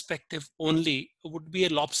financial perspective only would be a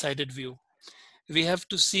lopsided view. We have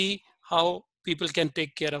to see how people can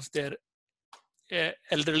take care of their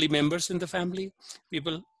elderly members in the family,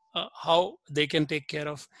 people, how they can take care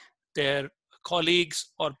of their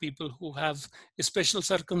colleagues or people who have special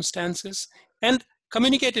circumstances, and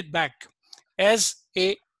communicate it back. As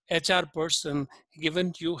a HR person,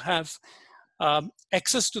 given you have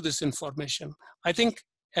access to this information, I think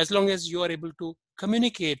as long as you are able to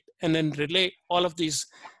communicate and then relay all of these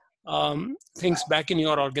things back in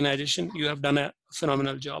your organization, you have done a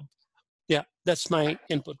phenomenal job. Yeah, that's my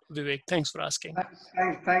input, Vivek. Thanks for asking.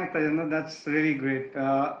 Thanks, Tajendra. That's really great.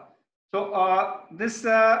 This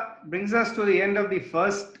brings us to the end of the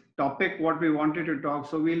first topic, what we wanted to talk.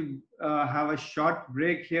 So we'll have a short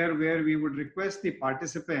break here where we would request the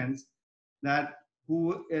participants that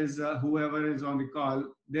whoever is on the call,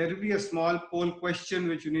 there will be a small poll question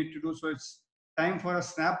which you need to do. So it's time for a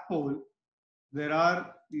snap poll. There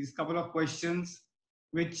are these couple of questions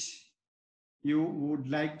which we would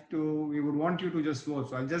want you to just vote.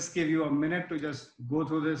 So I'll just give you a minute to just go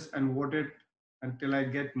through this and vote it until I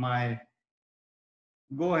get my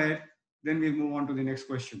go ahead. Then we'll move on to the next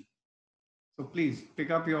question. So please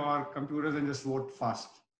pick up your computers and just vote fast.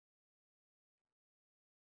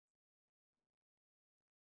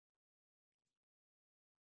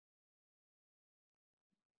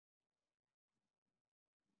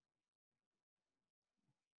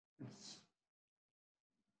 It's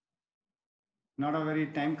not a very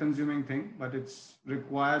time consuming thing, but it's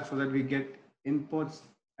required so that we get inputs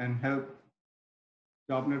and help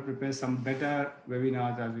JobNet prepare some better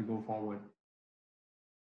webinars as we go forward.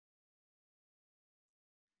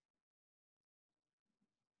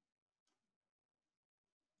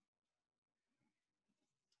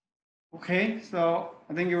 Okay, so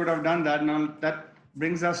I think you would have done that. Now that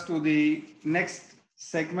brings us to the next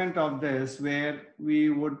segment of this, where we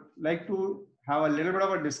would like to have a little bit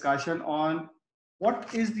of a discussion on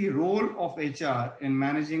what is the role of HR in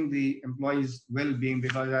managing the employees' well-being,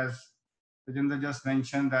 because as Rajendra just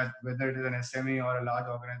mentioned that whether it is an SME or a large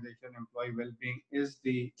organization, employee well-being is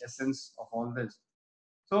the essence of all this.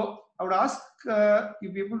 So I would ask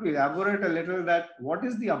you people to elaborate a little that what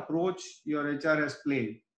is the approach your HR has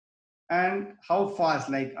played and how fast.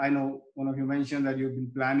 Like I know one of you mentioned that you've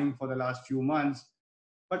been planning for the last few months,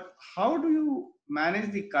 but how do you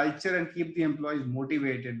manage the culture and keep the employees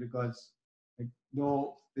motivated? Because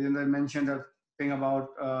though I mentioned a thing about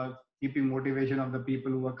keeping motivation of the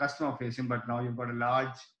people who are customer facing, but now you've got a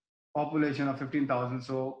large population of 15,000.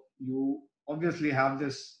 So you obviously have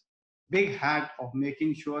this big hat of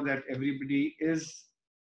making sure that everybody is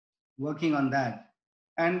working on that.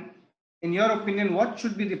 And in your opinion, what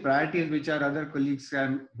should be the priorities which our other colleagues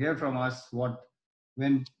can hear from us? What,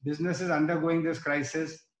 when business is undergoing this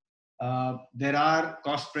crisis, there are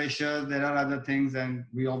cost pressures, there are other things, and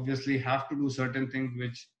we obviously have to do certain things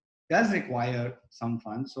which does require some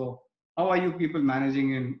funds. So how are you people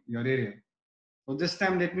managing in your area? So this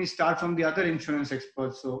time, let me start from the other insurance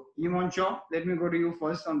experts. So Imoncho, let me go to you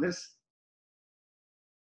first on this.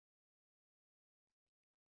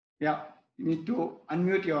 Yeah, you need to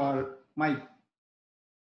unmute your mic.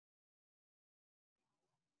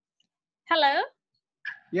 Hello?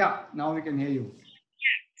 Yeah, now we can hear you.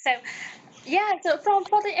 So, yeah, so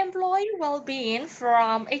for the employee well-being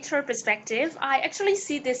from HR perspective, I actually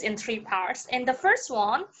see this in three parts. And the first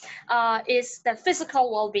one is the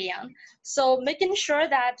physical well-being. So making sure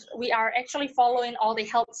that we are actually following all the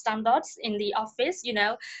health standards in the office, giving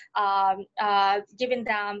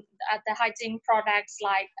them the hygiene products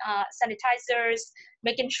like sanitizers,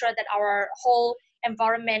 making sure that our whole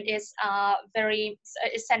environment is very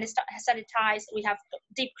sanitized. We have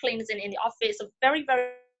deep cleans in the office, so very,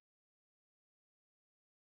 very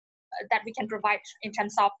that we can provide in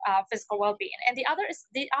terms of physical well-being. And the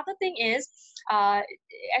other thing is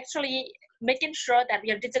actually making sure that we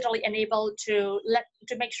are digitally enabled to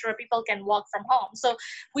make sure people can work from home. So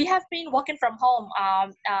we have been working from home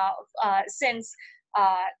since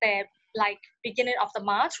the beginning of the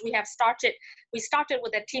March. We started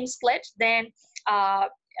with a team split. Then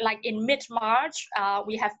like in mid-March,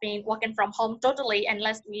 we have been working from home totally,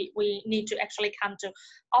 unless we need to actually come to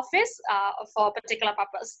office for a particular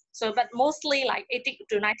purpose. So, but mostly like 80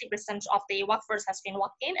 to 90% of the workforce has been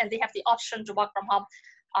working, and they have the option to work from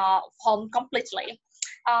home completely.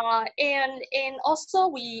 And also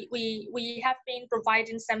we have been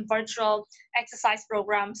providing some virtual exercise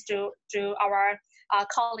programs to our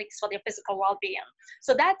colleagues for their physical well-being.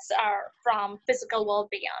 So that's from physical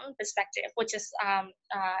well-being perspective, which is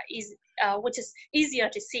easier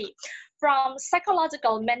to see. From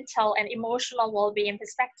psychological, mental, and emotional well-being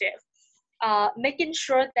perspective, making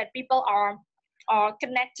sure that people are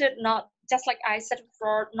connected, not just like I said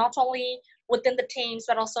before, not only within the teams,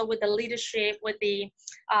 but also with the leadership, with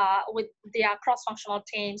their cross-functional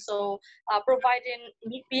team. So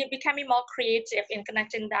becoming more creative in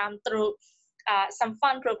connecting them through some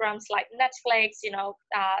fun programs like Netflix,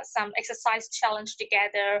 some exercise challenge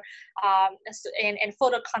together, and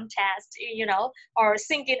photo contest, or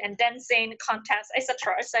singing and dancing contest,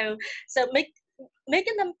 etc. So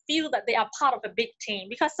making them feel that they are part of a big team,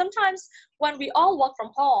 because sometimes when we all work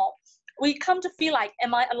from home, we come to feel like,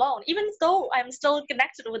 am I alone? Even though I'm still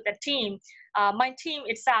connected with the team, my team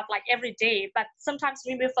itself, like every day, but sometimes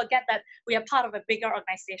we may forget that we are part of a bigger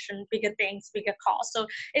organization, bigger things, bigger cause. So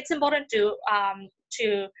it's important to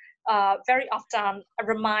very often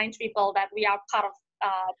remind people that we are part of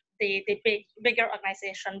the bigger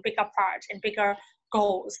organization, bigger part, and bigger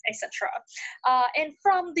goals, etc. And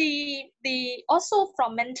from also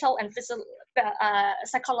from mental and physical,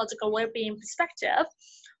 psychological well-being perspective,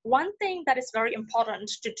 one thing that is very important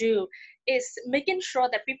to do is making sure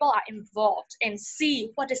that people are involved and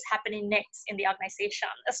see what is happening next in the organization,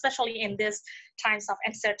 especially in these times of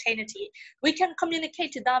uncertainty. We can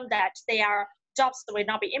communicate to them that their jobs will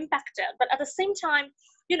not be impacted, but at the same time,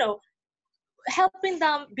 helping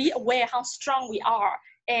them be aware how strong we are,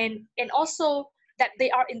 and also that they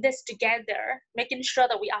are in this together, making sure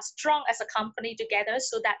that we are strong as a company together,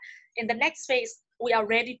 so that in the next phase we are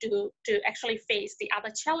ready to actually face the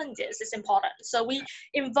other challenges is important. So we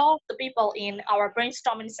involve the people in our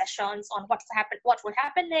brainstorming sessions on what will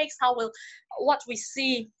happen next, what we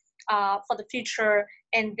see for the future,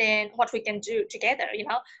 and then what we can do together,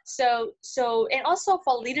 So and also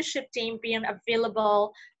for leadership team being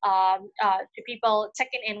available to people,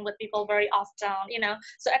 checking in with people very often,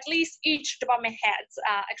 So at least each department heads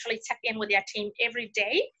actually check in with their team every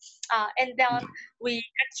day, and then we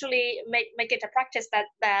actually make it a practice that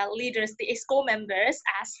the leaders, the ESCO members,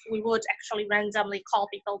 as we would actually randomly call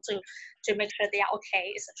people to make sure they are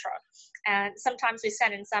okay, etc. And sometimes we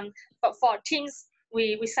send in some for teams.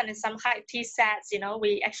 We send in some high tea sets,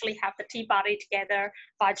 we actually have the tea party together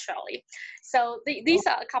virtually. So these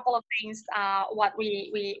are a couple of things what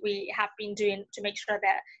we have been doing to make sure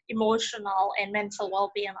that emotional and mental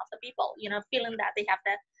well-being of the people, feeling that they have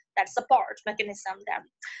that support mechanism there.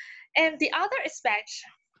 And the other aspect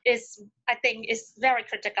I think is very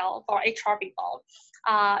critical for HR people,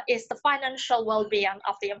 is the financial well-being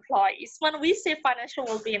of the employees. When we say financial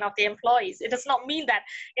well-being of the employees, it does not mean that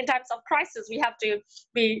in times of crisis we have to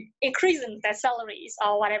be increasing their salaries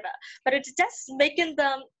or whatever, but it's just making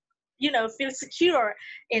them, feel secure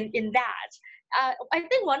in that. I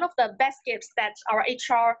think one of the best gifts that our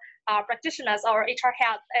HR practitioners, our HR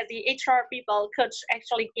health, the HR people could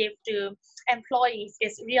actually give to employees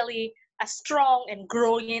is really a strong and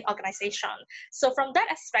growing organization. So from that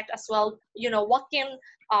aspect as well, working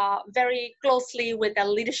very closely with the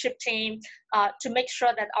leadership team to make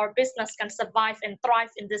sure that our business can survive and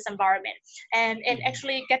thrive in this environment, and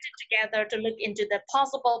actually getting together to look into the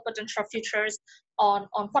possible potential futures on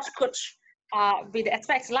what could be the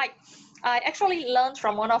aspects. Like I actually learned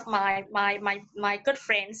from one of my good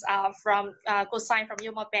friends from Gosai from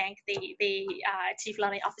Yoma Bank, the chief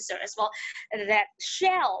learning officer as well, that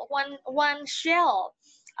one Shell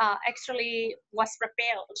actually was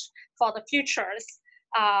prepared for the futures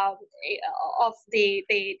of the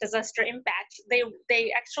disaster impact.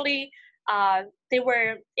 They actually they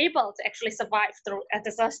were able to actually survive through a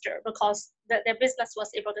disaster because their business was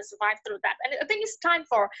able to survive through that. And I think it's time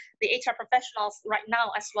for the HR professionals right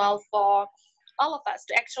now as well, for all of us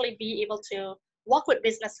to actually be able to work with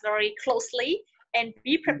business very closely and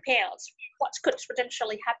be prepared what could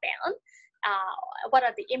potentially happen. What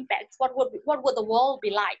are the impacts? What would the world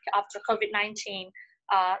be like after COVID-19?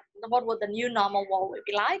 What would the new normal world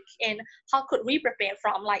be like, and how could we prepare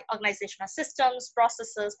from like organizational systems,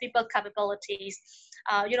 processes, people capabilities.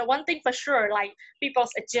 One thing for sure, like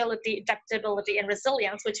people's agility, adaptability, and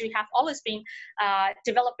resilience, which we have always been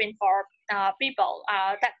developing for people,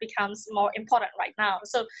 that becomes more important right now.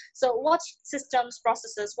 So what systems,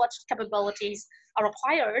 processes, what capabilities are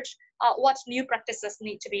required, what new practices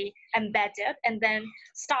need to be embedded, and then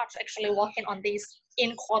start actually working on these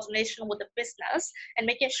in coordination with the business and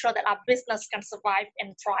making sure that our business can survive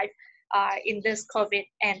and thrive in this COVID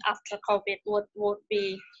and after COVID would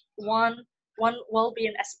be one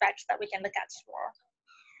well-being aspect that we can look at for.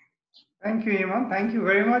 Thank you, Iman. Thank you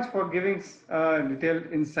very much for giving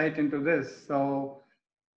detailed insight into this. So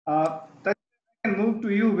That I can move to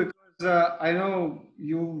you because I know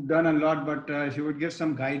you've done a lot, but if you would give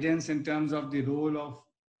some guidance in terms of the role of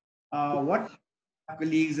what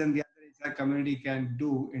colleagues and the other HR community can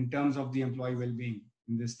do in terms of the employee well-being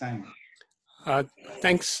in this time. Uh,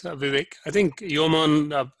 Thanks, Vivek. I think Iman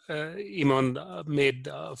made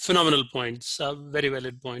phenomenal points, very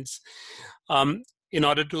valid points. In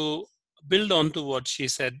order to build on to what she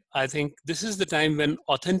said, I think this is the time when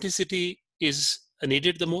authenticity is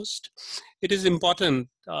needed the most. It is important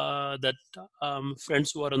that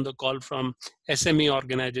friends who are on the call from SME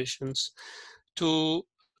organizations to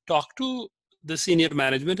talk to the senior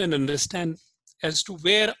management and understand as to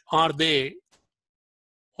where are they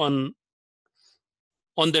on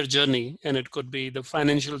their journey, and it could be the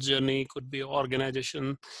financial journey, could be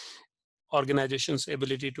organization's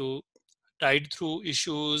ability to tide through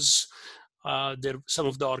issues. There some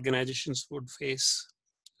of the organizations would face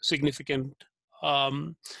significant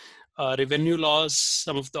revenue loss.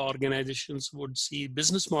 Some of the organizations would see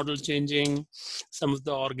business model changing. Some of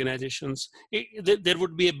the organizations, there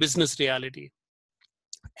would be a business reality.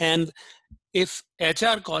 And if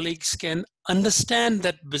HR colleagues can understand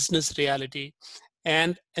that business reality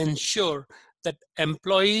and ensure that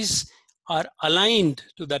employees are aligned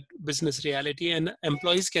to that business reality, and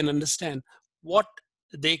employees can understand what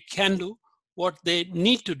they can do, what they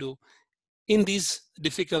need to do in these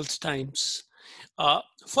difficult times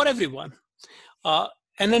for everyone.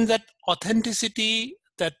 And then that authenticity,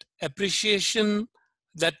 that appreciation,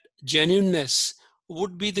 that genuineness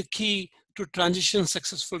would be the key to transition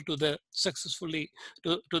successfully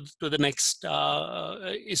to the next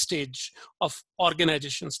stage of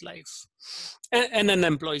organization's life and an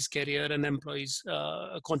employee's career and employee's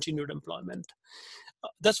continued employment.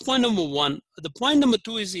 That's point number one. The point number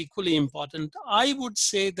two is equally important. I would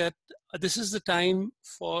say that this is the time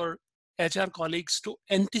for HR colleagues to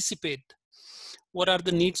anticipate what are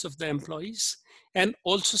the needs of the employees and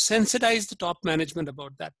also sensitize the top management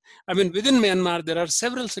about that. I mean, within Myanmar, there are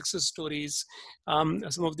several success stories.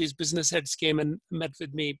 Some of these business heads came and met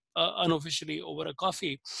with me unofficially over a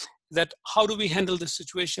coffee, that how do we handle this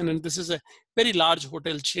situation? And this is a very large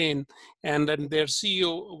hotel chain, and then their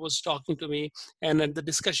CEO was talking to me, and then the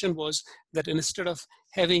discussion was that instead of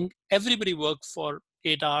having everybody work for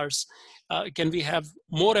 8 hours, can we have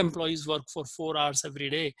more employees work for 4 hours every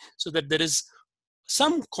day, so that there is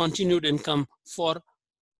some continued income for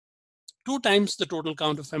 2 times the total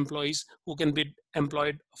count of employees who can be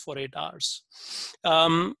employed for 8 hours.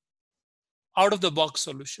 Out of the box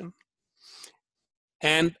solution.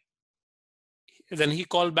 And then he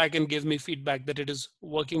called back and gave me feedback that it is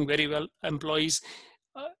working very well. Employees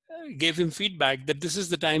gave him feedback that this is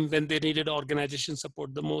the time when they needed organization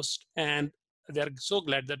support the most, and they're so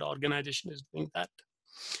glad that organization is doing that.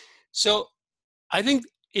 So I think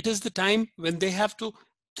it is the time when they have to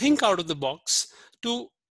think out of the box to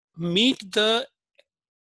meet the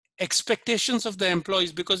expectations of the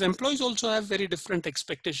employees, because employees also have very different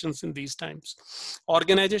expectations in these times.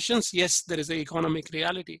 Organizations, yes, there is an economic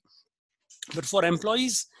reality, but for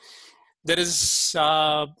employees, there is,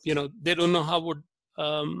 they don't know how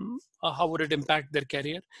would it impact their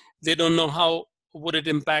career. They don't know how would it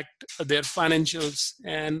impact their financials,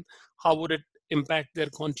 and how would it impact their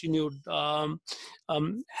continued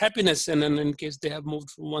happiness. And then in case they have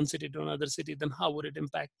moved from one city to another city, then how would it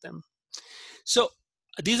impact them? So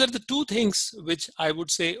these are the two things which I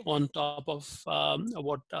would say on top of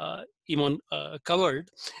what Iman covered.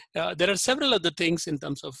 There are several other things in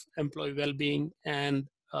terms of employee well-being and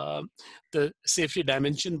the safety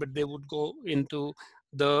dimension, but they would go into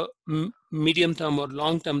the medium term or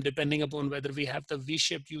long term, depending upon whether we have the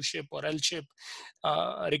V-shaped, U-shaped, or L-shaped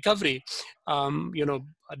recovery.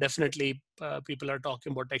 Definitely people are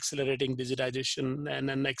talking about accelerating digitization and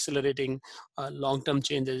an accelerating long-term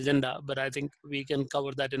change agenda, but I think we can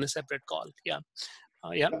cover that in a separate call. Yeah.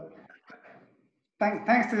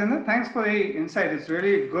 Thanks, Tejendra. Thanks for the insight. It's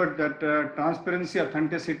really good that transparency,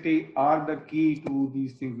 authenticity are the key to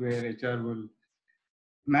these things, where HR will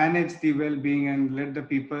manage the well-being and let the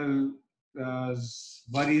people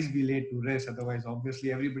worries be laid to rest. Otherwise,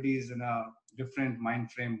 obviously, everybody is in a different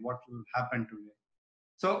mind frame. What will happen today?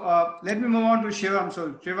 So let me move on to Shivam.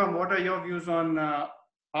 So Shivam, what are your views on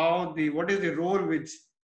what is the role which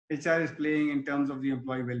HR is playing in terms of the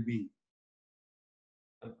employee well-being?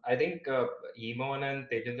 I think Imon and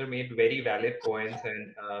Tejendra made very valid points,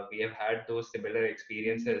 and we have had those similar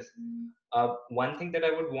experiences. One thing that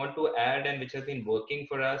I would want to add, and which has been working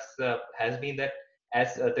for us, has been that,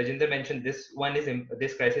 as Tejendra mentioned, this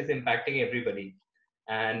crisis is impacting everybody,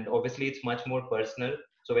 and obviously it's much more personal.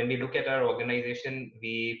 So when we look at our organization,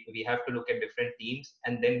 we have to look at different teams,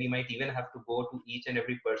 and then we might even have to go to each and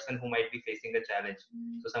every person who might be facing a challenge.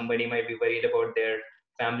 So somebody might be worried about their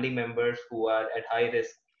family members who are at high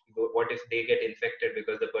risk. What if they get infected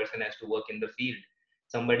because the person has to work in the field?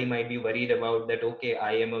 Somebody might be worried about that, okay,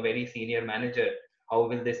 I am a very senior manager. How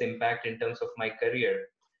will this impact in terms of my career?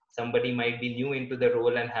 Somebody might be new into the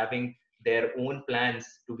role and having their own plans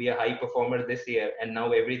to be a high performer this year, and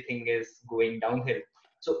now everything is going downhill.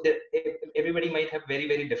 So everybody might have very,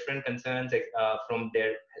 very different concerns from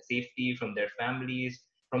their safety, from their families,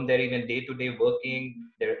 from their even day-to-day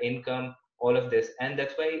working, their income, all of this. And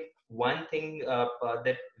that's why one thing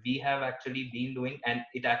that we have actually been doing, and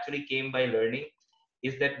it actually came by learning,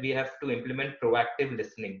 is that we have to implement proactive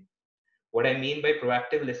listening. What I mean by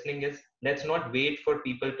proactive listening is, let's not wait for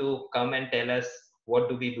people to come and tell us what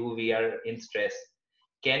do we do, we are in stress.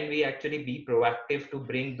 Can we actually be proactive to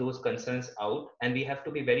bring those concerns out? And we have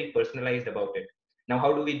to be very personalized about it. Now,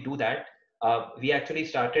 how do we do that? We actually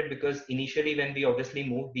started because initially when we obviously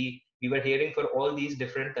moved, we were hearing for all these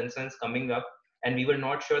different concerns coming up, and we were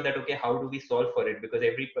not sure that, okay, how do we solve for it? Because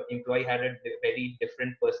every employee had a very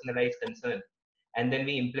different personalized concern. And then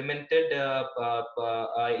we implemented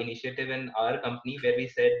initiative in our company where we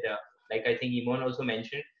said, like I think Imon also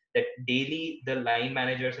mentioned, that daily the line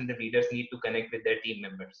managers and the leaders need to connect with their team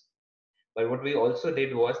members. But what we also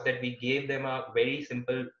did was that we gave them a very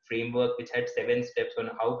simple framework which had 7 steps on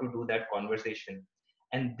how to do that conversation.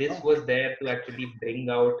 And this was there to actually bring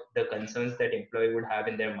out the concerns that employee would have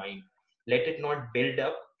in their mind. Let it not build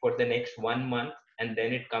up for the next 1 month and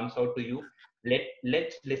then it comes out to you.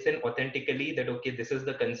 Let's listen authentically that, okay, this is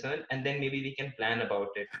the concern, and then maybe we can plan about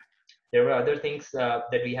it. There were other things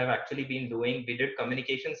that we have actually been doing. We did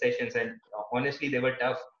communication sessions, and honestly, they were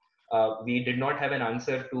tough. We did not have an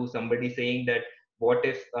answer to somebody saying that, what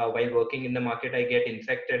if while working in the market, I get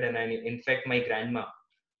infected and I infect my grandma?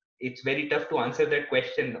 It's very tough to answer that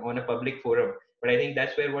question on a public forum. But I think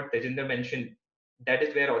that's where what Tejinder mentioned, that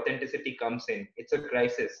is where authenticity comes in. It's a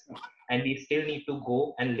crisis, and we still need to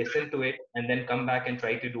go and listen to it and then come back and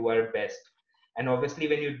try to do our best. And obviously,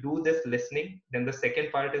 when you do this listening, then the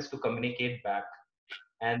second part is to communicate back.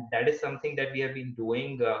 And that is something that we have been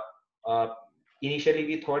doing. Initially,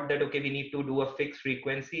 we thought that, okay, we need to do a fixed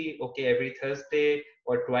frequency, okay, every Thursday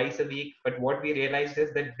or twice a week. But what we realized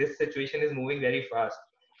is that this situation is moving very fast.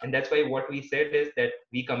 And that's why what we said is that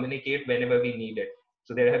we communicate whenever we need it.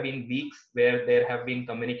 So there have been weeks where there have been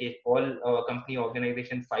communicate all company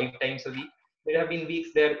organization 5 times a week. There have been weeks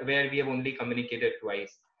there where we have only communicated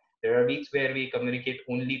twice. There are weeks where we communicate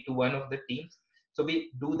only to one of the teams. So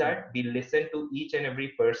we do that, we listen to each and every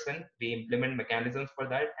person, we implement mechanisms for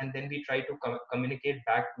that, and then we try to communicate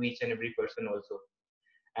back to each and every person also.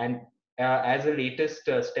 And as a latest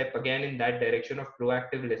step again in that direction of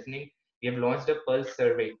proactive listening, we have launched a pulse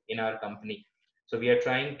survey in our company. So we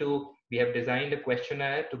have designed a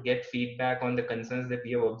questionnaire to get feedback on the concerns that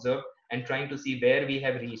we have observed and trying to see where we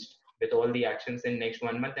have reached with all the actions in next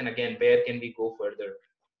 1 month, and again, where can we go further.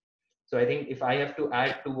 So I think if I have to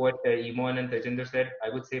add to what Imon and Tejinder said, I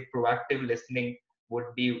would say proactive listening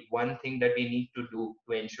would be one thing that we need to do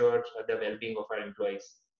to ensure the well-being of our employees.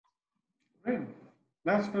 Great.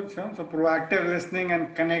 That's good, Sean. So proactive listening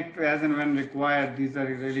and connect as and when required. These are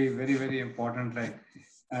really very, very important, right?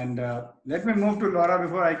 And let me move to Laura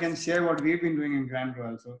before I can share what we've been doing in Grand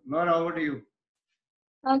Royal. So Laura, over to you.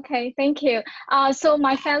 Okay, thank you. So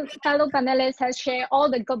my fellow panelists has shared all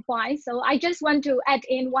the good points. So I just want to add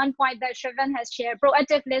in one point that Shivan has shared.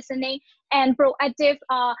 Proactive listening and proactive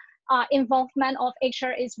involvement of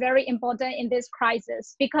HR is very important in this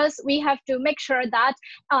crisis, because we have to make sure that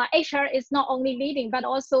HR is not only leading, but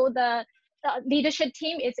also the leadership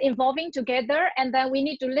team is involving together, and then we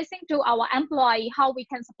need to listen to our employee, how we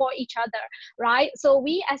can support each other, right? So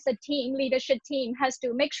we as a team, leadership team, has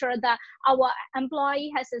to make sure that our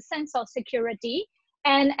employee has a sense of security.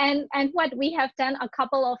 And what we have done, a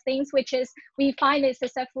couple of things which is we find is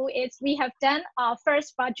successful, is we have done our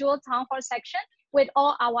first virtual town hall section with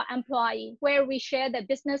all our employees, where we share the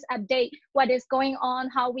business update, what is going on,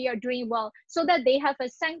 how we are doing well, so that they have a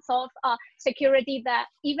sense of security, that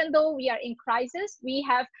even though we are in crisis, we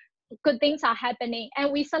have good things are happening,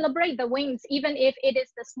 and we celebrate the wins, even if it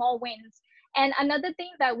is the small wins. And another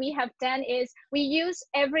thing that we have done is we use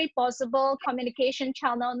every possible communication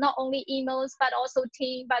channel, not only emails, but also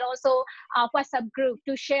team, but also WhatsApp group,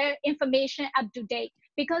 to share information up to date,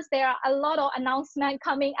 because there are a lot of announcements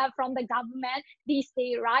coming up from the government these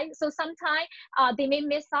days, right? So sometimes they may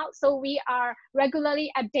miss out. So we are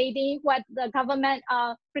regularly updating what the government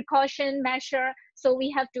precaution measure. So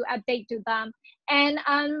we have to update to them. And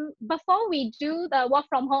before we do the work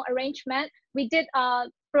from home arrangement, we did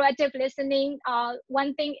proactive listening.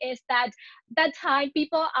 One thing is that time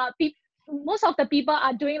most of the people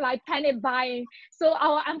are doing like panic buying. So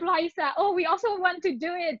our employees said, oh, we also want to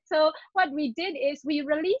do it. So what we did is we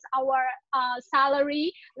released our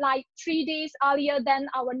salary like 3 days earlier than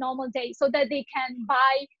our normal day, so that they can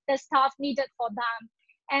buy the stuff needed for them.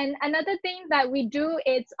 And another thing that we do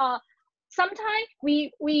is sometimes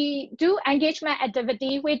we do engagement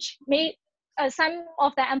activity, which may some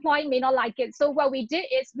of the employee may not like it. So what we did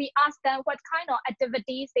is we asked them what kind of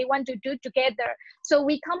activities they want to do together. So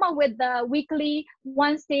we come up with the weekly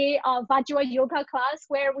Wednesday virtual yoga class,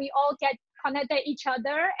 where we all get connected each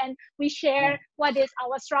other and we share what is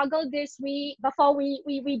our struggle this week before we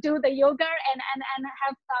do the yoga and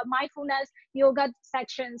have a mindfulness yoga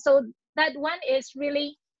section. So that one is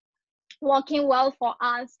really working well for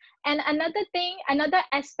us. And another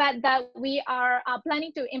aspect that we are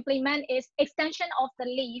planning to implement is extension of the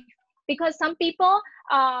leave, because some people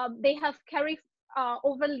they have carried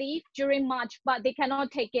over leave during March, but they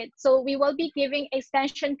cannot take it. So we will be giving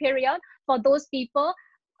extension period for those people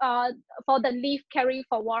for the leave carry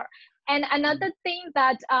forward. And another thing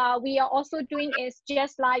that we are also doing is,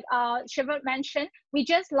 just like Shiva mentioned, we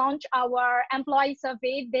just launched our employee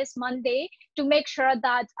survey this Monday to make sure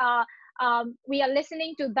that we are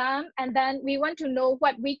listening to them, and then we want to know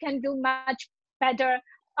what we can do much better,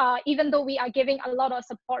 even though we are giving a lot of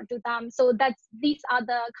support to them. So these are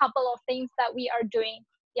the couple of things that we are doing.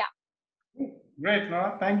 Yeah. Great,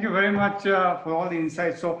 Nora. Thank you very much for all the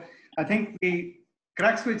insights. So I think the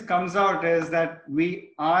crux which comes out is that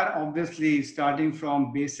we are obviously starting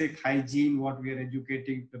from basic hygiene, what we are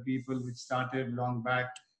educating the people, which started long back.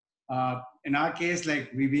 In our case, like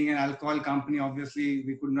we being an alcohol company, obviously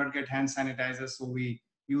we could not get hand sanitizers. So we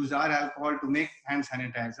used our alcohol to make hand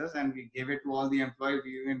sanitizers, and we gave it to all the employees.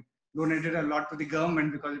 We even donated a lot to the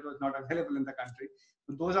government because it was not available in the country.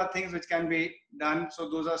 So those are things which can be done. So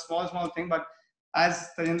those are small things. But as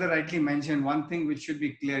Tajendra rightly mentioned, one thing which should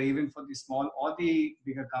be clear, even for the small or the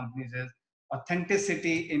bigger companies, is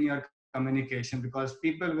authenticity in your communication, because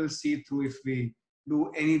people will see through if we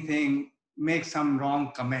do anything, make some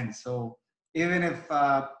wrong comments. So even if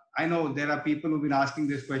I know there are people who've been asking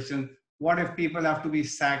this question, what if people have to be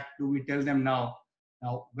sacked? Do we tell them now?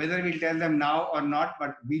 Now, whether we tell them now or not,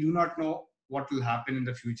 but we do not know what will happen in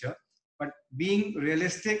the future. But being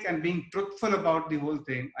realistic and being truthful about the whole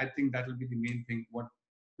thing, I think that will be the main thing, what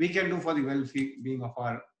we can do for the well-being of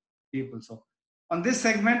our people. So on this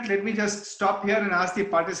segment, let me just stop here and ask the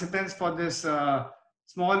participants for this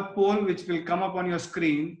small poll, which will come up on your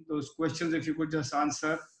screen. Those questions, if you could just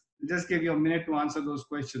answer, just give you a minute to answer those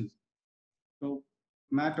questions. So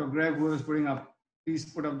Matt or Greg, who is putting up, please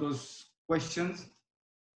put up those questions.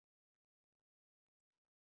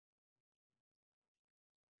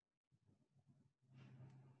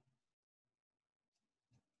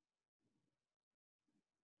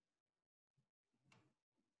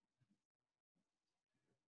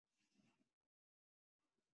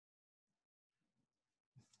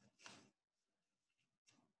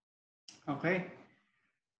 Okay.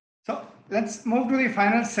 So let's move to the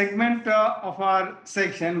final segment of our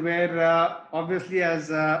section, where obviously, as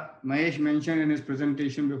Mahesh mentioned in his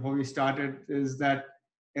presentation before we started, is that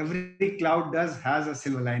every cloud has a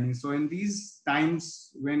silver lining. So in these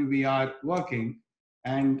times when we are working,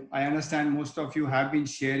 and I understand most of you have been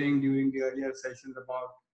sharing during the earlier sessions about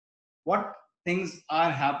what things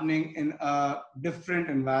are happening in a different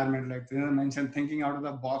environment, like Trina mentioned, thinking out of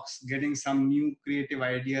the box, getting some new creative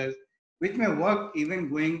ideas, which may work even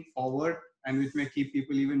going forward and which may keep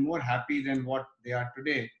people even more happy than what they are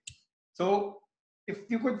today. So if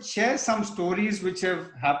you could share some stories which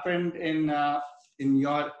have happened in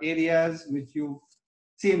your areas, which you've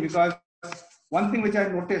seen, because one thing which I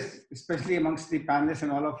noticed, especially amongst the panelists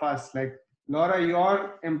and all of us, like Laura,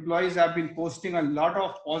 your employees have been posting a lot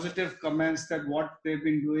of positive comments that what they've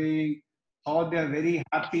been doing, how they're very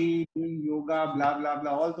happy doing yoga, blah, blah,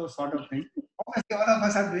 blah, all those sort of things. Obviously, all of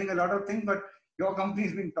us are doing a lot of things, but your company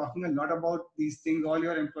has been talking a lot about these things, all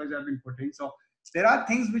your employees have been putting. So there are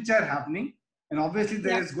things which are happening, and obviously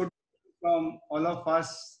there is good from all of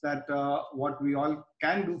us, that what we all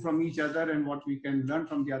can do from each other and what we can learn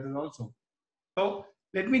from the others also. So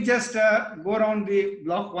let me just go around the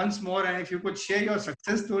block once more. And if you could share your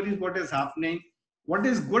success stories, what is happening, what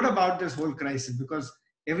is good about this whole crisis, because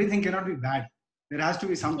everything cannot be bad. There has to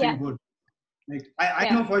be something Yeah. good. Like I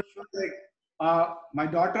Yeah. know for sure, like my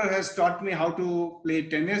daughter has taught me how to play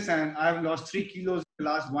tennis, and I've lost 3 kilos in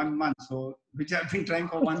the last 1 month. So which I've been trying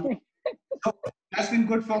for 1 month. So that's been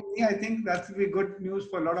good for me. I think that's be good news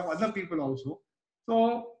for a lot of other people also.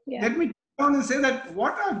 So Yeah. let me go on and say that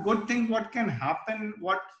what are good things, what can happen,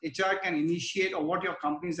 what HR can initiate, or what your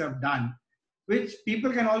companies have done, which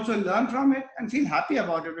people can also learn from it and feel happy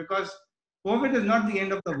about it, because COVID is not the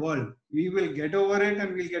end of the world. We will get over it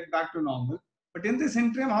and we'll get back to normal. But in this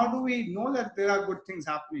interim, how do we know that there are good things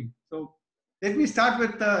happening? So let me start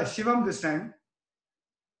with Shivam this time.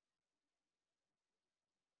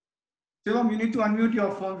 Shivam, you need to unmute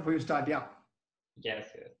your phone before you start. Yeah. Yes,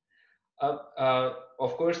 yes.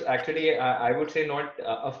 Of course, actually, I would say not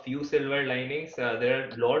a few silver linings. There are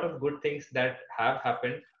a lot of good things that have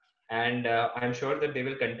happened, and I'm sure that they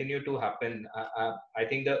will continue to happen. I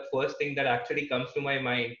think the first thing that actually comes to my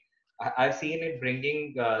mind, I've seen it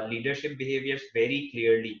bringing leadership behaviors very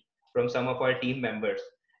clearly from some of our team members,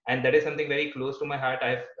 and that is something very close to my heart.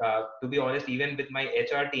 To be honest, even with my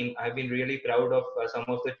HR team, I've been really proud of some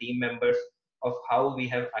of the team members of how we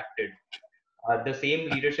have acted. The same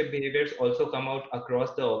leadership behaviors also come out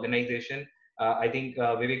across the organization. I think,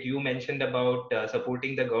 Vivek, you mentioned about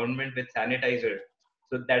supporting the government with sanitizer.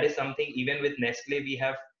 So that is something, even with Nestle, we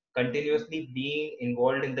have continuously been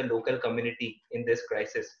involved in the local community in this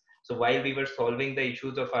crisis. So while we were solving the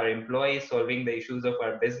issues of our employees, solving the issues of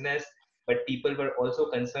our business, but people were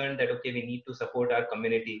also concerned that, okay, we need to support our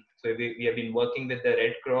community. So we have been working with the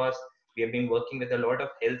Red Cross, we have been working with a lot of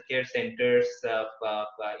healthcare centers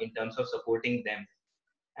in terms of supporting them.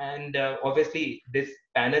 And obviously, this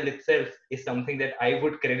panel itself is something that I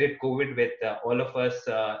would credit COVID with, all of us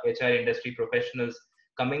HR industry professionals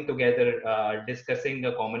coming together, discussing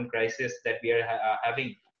a common crisis that we are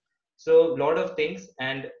having. So, a lot of things.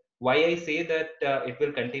 And why I say that it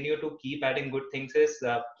will continue to keep adding good things is,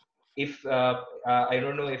 if I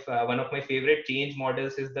don't know if one of my favorite change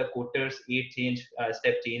models is the Kotter's 8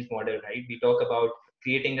 step change model, right? We talk about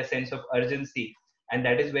creating a sense of urgency, and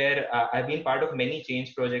that is where I've been part of many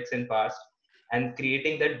change projects in past, and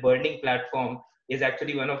creating that burning platform is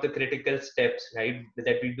actually one of the critical steps, right,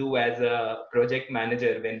 that we do as a project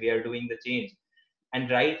manager when we are doing the change. And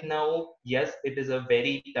right now, yes, it is a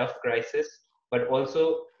very tough crisis, but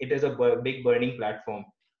also it is a big burning platform.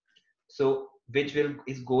 So which will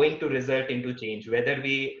is going to result into change, whether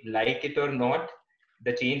we like it or not.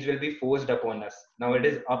 The change will be forced upon us. Now it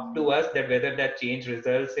is up to us that whether that change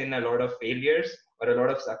results in a lot of failures or a lot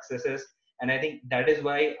of successes. And I think that is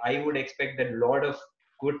why I would expect that a lot of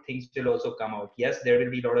good things will also come out. Yes, there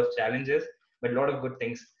will be a lot of challenges, but a lot of good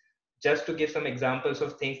things. Just to give some examples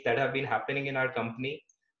of things that have been happening in our company,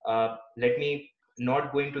 let me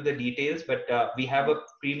not go into the details, but we have a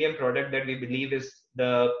premium product that we believe is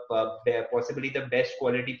the possibly the best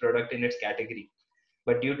quality product in its category.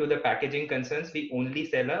 But due to the packaging concerns, we only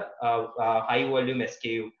sell a high volume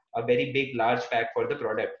SKU, a very big, large pack for the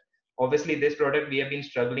product. Obviously, this product we have been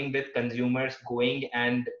struggling with consumers going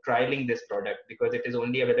and trialing this product because it is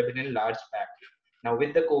only available in large pack. Now,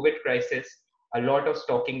 with the COVID crisis, a lot of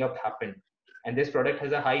stocking up happened, and this product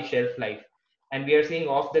has a high shelf life, and we are seeing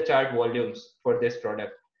off the chart volumes for this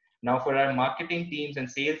product. Now, for our marketing teams and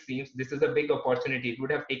sales teams, this is a big opportunity. It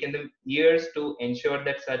would have taken them years to ensure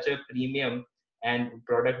that such a premium and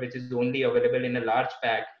product which is only available in a large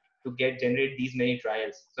pack to get generate these many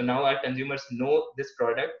trials. So now our consumers know this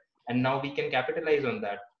product, and now we can capitalize on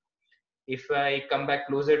that. If I come back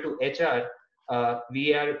closer to HR,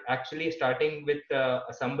 we are actually starting with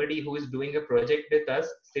somebody who is doing a project with us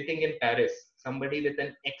sitting in Paris, somebody with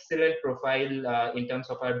an excellent profile in terms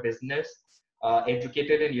of our business,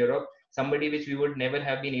 educated in Europe, somebody which we would never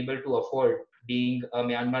have been able to afford being a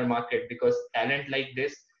Myanmar market, because talent like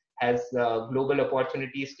this has global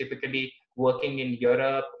opportunities typically working in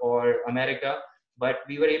Europe or America. But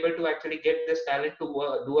we were able to actually get this talent to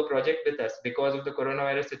do a project with us because of the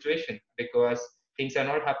coronavirus situation, because things are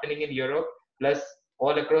not happening in Europe, plus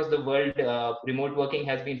all across the world remote working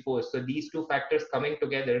has been forced. So these two factors coming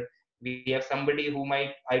together, we have somebody who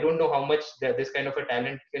might, I don't know how much this kind of a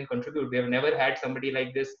talent can contribute. We have never had somebody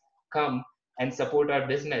like this come and support our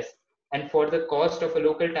business, and for the cost of a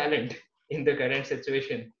local talent in the current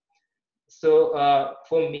situation. So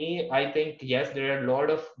for me, I think yes, there are a lot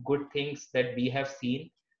of good things that we have seen.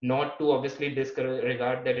 Not to obviously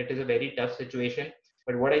disregard that it is a very tough situation,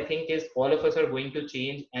 but what I think is all of us are going to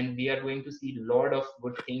change, and we are going to see a lot of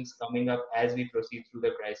good things coming up as we proceed through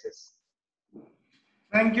the crisis.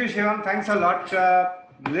 Thank you, Shivam. Thanks a lot.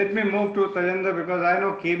 Let me move to Tajendra because I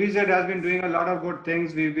know KBZ has been doing a lot of good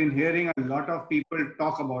things. We've been hearing a lot of people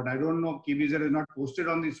talk about. I don't know, KBZ is not posted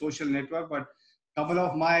on the social network, but a couple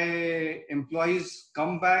of my employees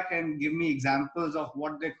come back and give me examples of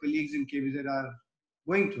what their colleagues in KBZ are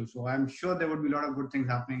going through. So I'm sure there would be a lot of good things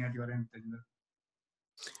happening at your end, Tajendra.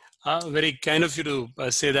 Very kind of you to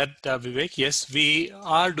say that, Vivek. Yes, we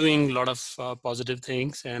are doing a lot of positive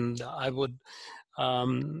things, and I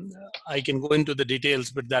can go into the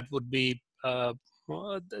details, but that would be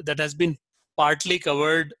that has been partly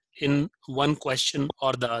covered in one question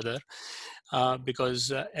or the other,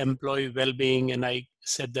 because employee well-being, and I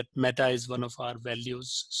said that meta is one of our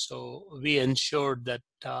values. So we ensured that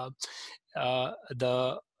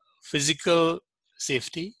the physical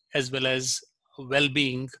safety as well as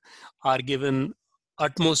well-being are given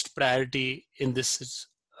utmost priority in this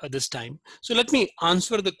time. So let me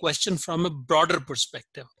answer the question from a broader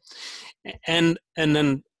perspective, and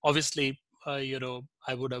then obviously I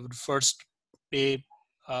would first pay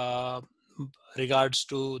regards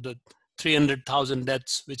to the 300,000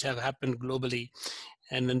 deaths which have happened globally,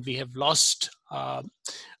 and then we have lost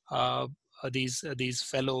these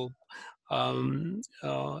fellow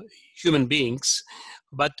human beings.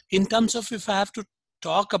 But in terms of, if I have to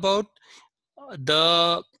talk about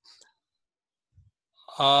the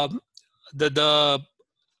um, the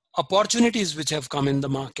opportunities which have come in the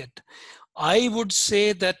market, I would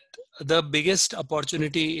say that the biggest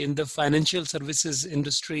opportunity in the financial services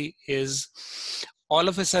industry is all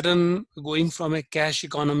of a sudden going from a cash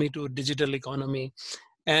economy to a digital economy,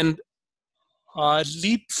 and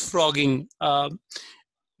leapfrogging, I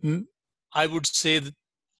would say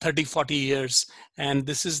 30, 40 years. And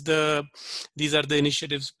these are the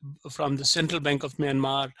initiatives from the Central Bank of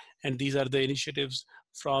Myanmar, and these are the initiatives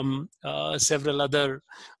from several other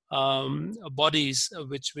bodies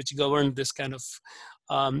which govern this kind of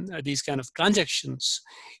these kind of transactions.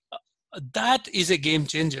 That is a game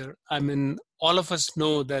changer. I mean, all of us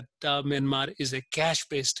know that Myanmar is a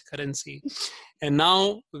cash-based currency, and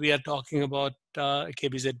now we are talking about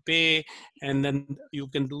KBZ Pay, and then you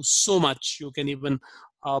can do so much. You can even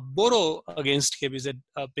borrow against KBZ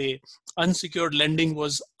Pay. Unsecured lending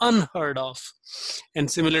was unheard of,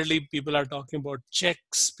 and similarly, people are talking about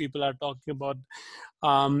checks. People are talking about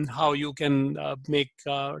how you can make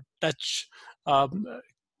touch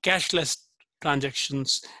cashless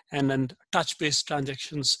transactions and then touch-based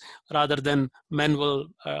transactions rather than manual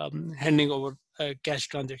handing over cash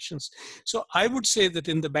transactions. So I would say that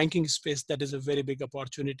in the banking space, that is a very big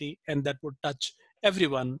opportunity, and that would touch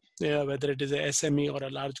everyone, whether it is a SME or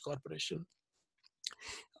a large corporation.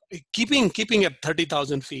 Keeping at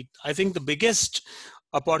 30,000 feet, I think the biggest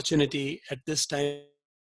opportunity at this time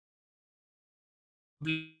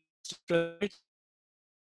who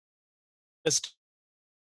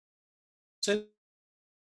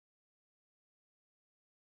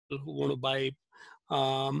want to buy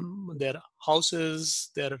their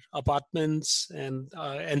houses, their apartments, and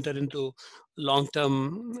enter into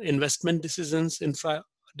long-term investment decisions, infra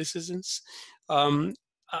decisions. And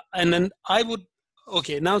then I would,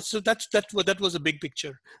 okay, now, so that was a big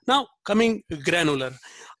picture. Now, coming granular,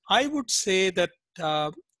 I would say that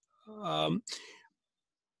um,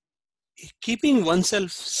 keeping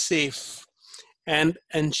oneself safe and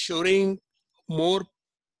ensuring more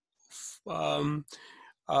um,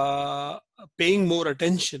 paying more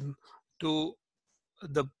attention to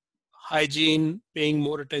the hygiene, paying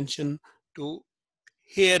more attention to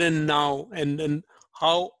here and now, and then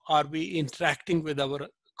how are we interacting with our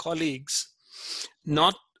colleagues,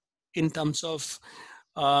 not in terms of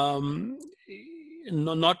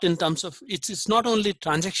not in terms of it's not only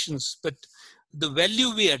transactions, but the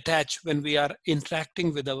value we attach when we are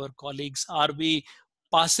interacting with our colleagues. Are we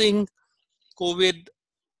passing COVID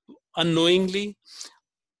unknowingly?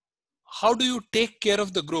 How do you take care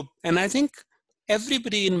of the group? And I think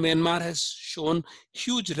everybody in Myanmar has shown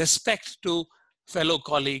huge respect to fellow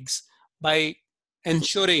colleagues by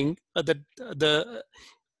ensuring that the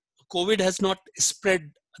COVID has not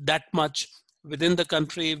spread that much within the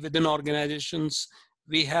country, within organizations.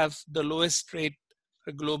 We have the lowest rate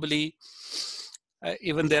globally.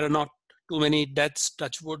 Even there are not too many deaths,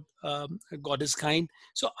 touch wood, God is kind.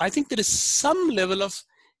 So I think there is some level of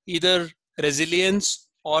either resilience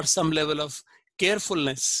or some level of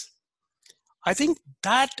carefulness. I think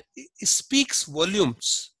that speaks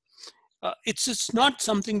volumes. It's not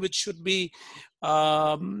something which should be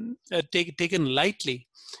taken lightly.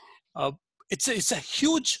 It's a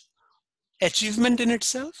huge achievement in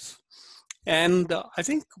itself, and I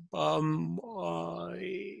think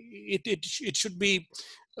it should be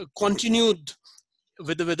continued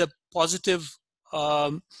with a positive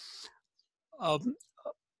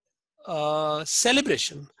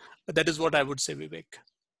celebration. That is what I would say, Vivek.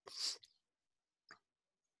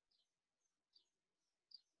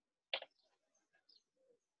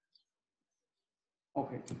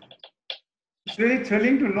 Okay. It's really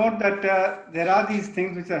thrilling to note that there are these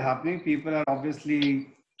things which are happening. People are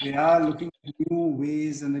obviously, they are looking at new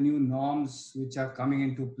ways and the new norms which are coming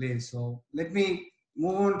into play. So let me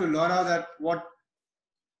move on to Laura, that what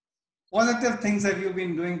positive things have you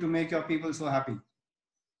been doing to make your people so happy?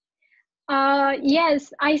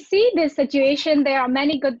 Yes, I see this situation. There are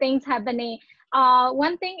many good things happening.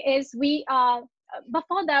 One thing is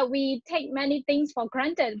before that we take many things for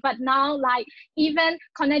granted, but now like even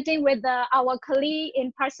connecting with our colleague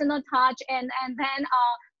in personal touch and then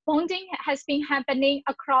bonding has been happening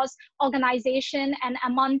across organization and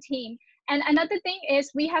among team. And another thing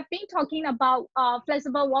is we have been talking about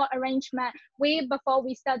flexible work arrangement way before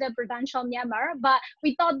we started Prudential Myanmar, but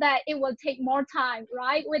we thought that it will take more time,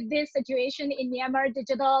 right? With this situation in Myanmar,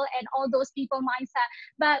 digital and all those people mindset.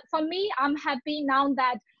 But for me, I'm happy now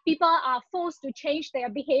that people are forced to change their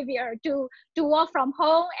behavior to work from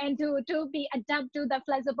home and to be adapt to the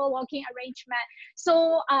flexible working arrangement.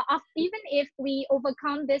 So even if we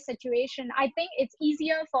overcome this situation, I think it's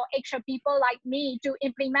easier for extra people like me to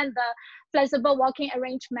implement the flexible working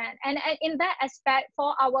arrangement. And in that aspect,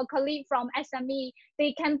 for our colleague from SME,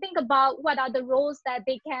 they can think about what are the roles that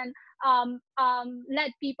they can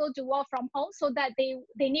let people to work from home so that they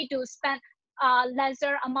need to spend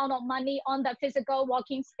lesser amount of money on the physical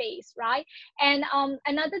working space, right? And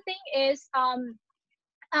another thing is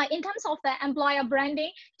in terms of the employer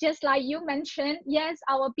branding, just like you mentioned, yes,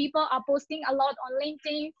 our people are posting a lot on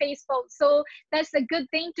LinkedIn, Facebook. So that's a good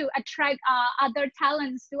thing to attract other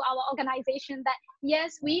talents to our organization that,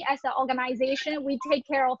 yes, we as an organization, we take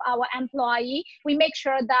care of our employee. We make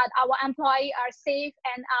sure that our employee are safe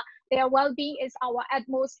and their well-being is our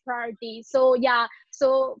utmost priority. So yeah,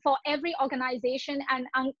 so for every organization, and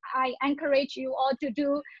I encourage you all to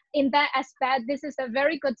do in that aspect, this is a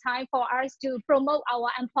very good time for us to promote our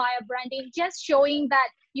employer branding, just showing that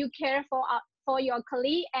you care for your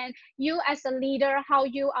colleague and you as a leader, how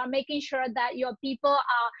you are making sure that your people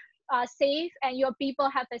are safe and your people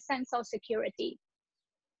have a sense of security.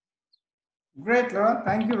 Great, Laura.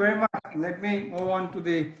 Thank you very much. Let me move on to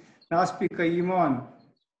the last speaker, Imon.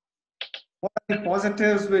 What are the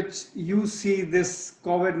positives which you see this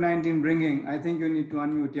COVID-19 bringing? I think you need to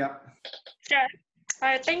unmute, yeah. Sure.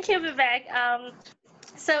 Thank you, Vivek.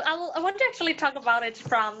 So I want to actually talk about it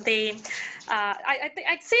from the,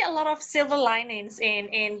 I see a lot of silver linings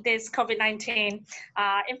in this COVID-19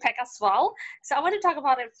 impact as well. So I want to talk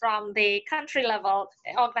about it from the country level,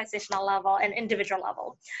 organizational level, and individual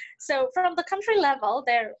level. So from the country level,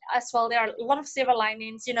 there are a lot of silver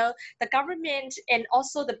linings. You know, the government and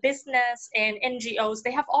also the business and NGOs,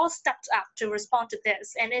 they have all stepped up to respond to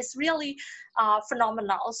this, and it's really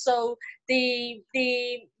phenomenal. So the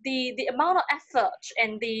amount of effort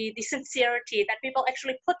and the sincerity that people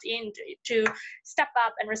actually put in to step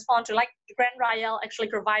up and respond to, like Grand Rail actually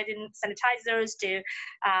providing sanitizers to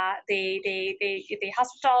the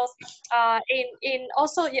hospitals, in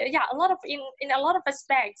also a lot of in a lot of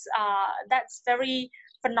aspects, that's very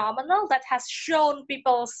phenomenal, that has shown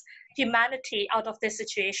people's humanity out of this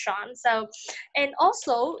situation. So, and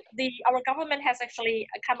also our government has actually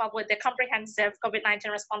come up with a comprehensive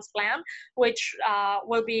COVID-19 response plan, which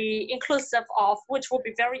will be inclusive of, which will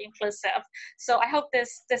be very inclusive. So I hope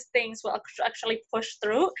these things will actually push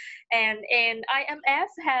through, and IMF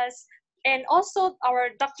has, and also our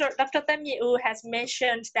Dr. Tam Ye-u has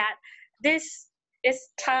mentioned that this is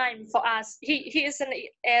time for us. He is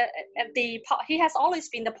he has always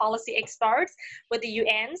been the policy expert with the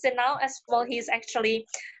UNs, and now as well he's actually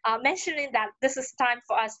mentioning that this is time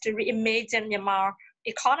for us to reimagine Myanmar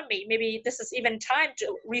economy. Maybe this is even time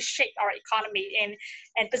to reshape our economy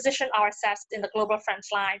and position ourselves in the global front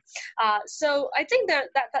line. So I think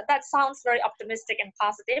that sounds very optimistic and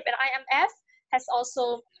positive. And IMF has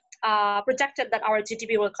also projected that our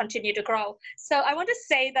GDP will continue to grow. So I want to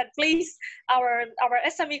say that please, our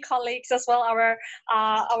SME colleagues as well,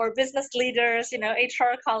 our business leaders,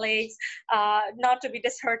 HR colleagues, not to be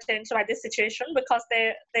disheartened by this situation, because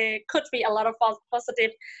there could be a lot of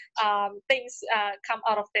positive things come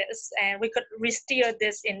out of this, and we could re-steer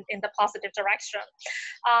this in the positive direction.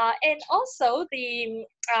 And also the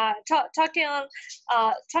talking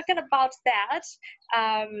about that,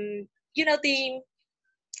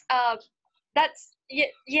 that's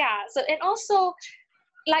so, and also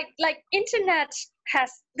like internet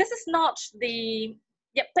has, this is not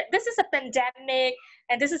this is a pandemic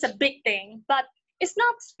and this is a big thing, but it's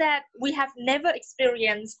not that we have never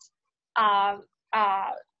experienced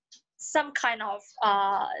some kind of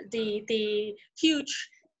the huge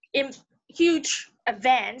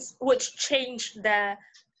events which change the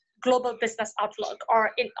global business outlook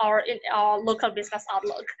or in our local business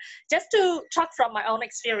outlook. Just to talk from my own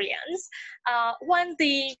experience, when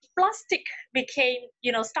the plastic became,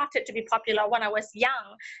 started to be popular when I was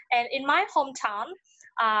young, and in my hometown,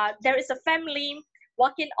 there is a family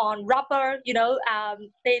working on rubber.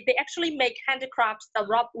 They actually make handicrafts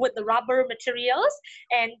with the rubber materials,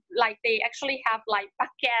 and like they actually have like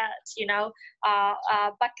bucket,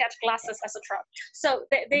 bucket glasses, etc. So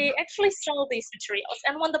they actually sell these materials.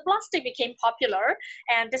 And when the plastic became popular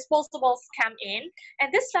and disposables came in,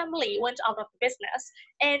 and this family went out of business.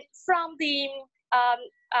 And from the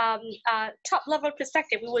top level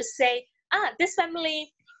perspective, we would say, this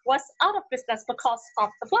family was out of business because of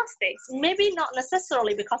the plastics. Maybe not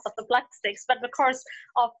necessarily because of the plastics, but because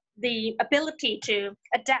of the ability to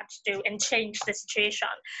adapt to and change the situation.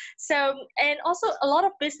 So, and also a lot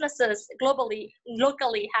of businesses globally,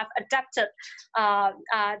 locally have adapted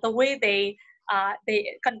the way they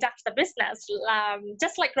conduct the business.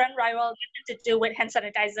 Just like Grand Rival to do with hand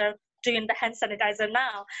sanitizer, doing the hand sanitizer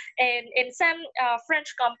now. And in some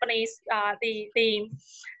French companies, the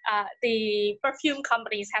perfume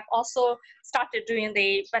companies have also started doing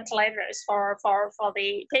the ventilators for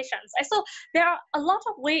the patients. And so there are a lot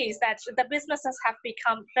of ways that the businesses have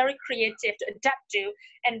become very creative to adapt to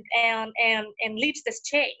and lead this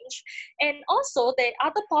change. And also the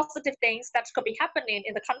other positive things that could be happening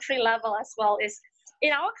in the country level as well is,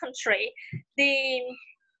 in our country, the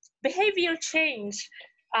behavior change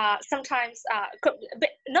sometimes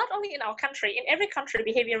not only in our country, in every country,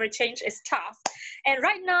 behavioral change is tough. And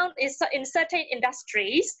right now, is in certain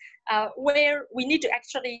industries where we need to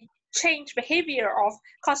actually change behavior of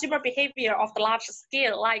consumer behavior of the large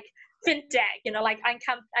scale, like fintech, like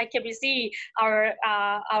IKBC, our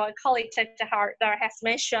colleague Tejar has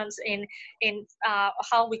mentioned in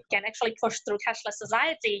how we can actually push through cashless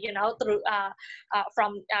society, through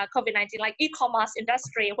from COVID-19, like e-commerce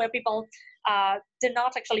industry, where people did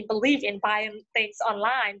not actually believe in buying things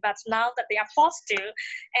online, but now that they are forced to.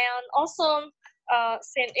 And also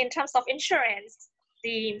in terms of insurance,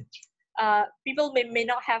 the people may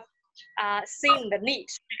not have seen the need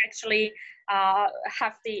to actually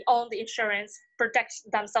have own the insurance, protect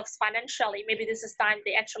themselves financially. Maybe this is time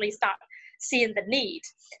they actually start seeing the need.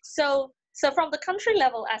 So from the country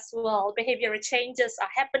level as well, behavioral changes are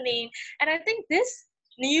happening. And I think this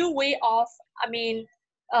new way of,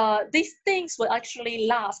 these things will actually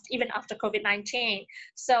last even after COVID-19.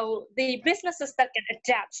 So the businesses that can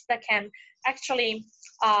adapt, that can actually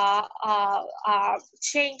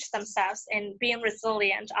change themselves and being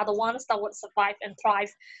resilient are the ones that would survive and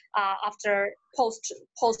thrive after post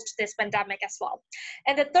this pandemic as well.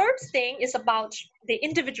 And the third thing is about the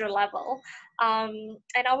individual level. And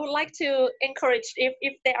I would like to encourage,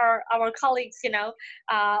 if there are our colleagues,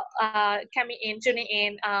 coming in, tuning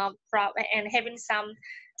in, and having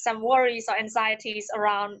some worries or anxieties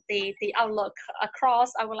around the outlook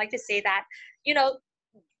across, I would like to say that,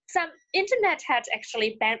 some internet had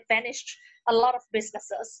actually banished a lot of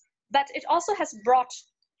businesses, but it also has brought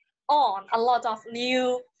on a lot of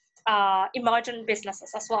new emergent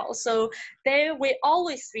businesses as well. So there will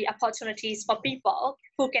always be opportunities for people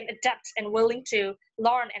who can adapt and willing to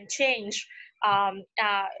learn and change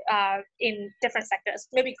in different sectors.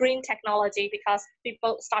 Maybe green technology, because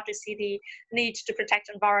people start to see the need to protect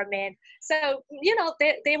environment. So,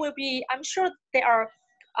 there will be, I'm sure there are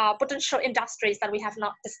potential industries that we have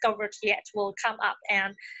not discovered yet will come up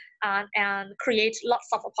and create lots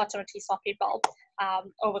of opportunities for people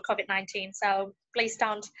over COVID-19. So please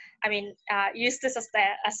don't, use this as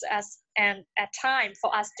a time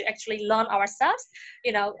for us to actually learn ourselves,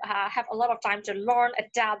 have a lot of time to learn,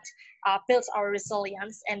 adapt, build our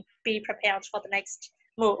resilience, and be prepared for the next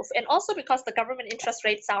move. And also because the government interest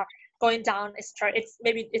rates are going down, it's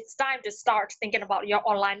time to start thinking about your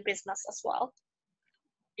online business as well.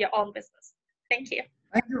 Your own business. Thank you.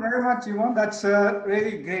 Thank you very much, Yvonne. That's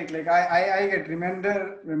really great. Like I get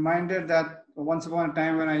reminded that once upon a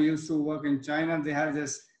time when I used to work in China, they have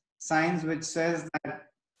this signs which says that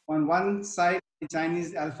on one side, the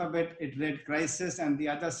Chinese alphabet, it read crisis, and the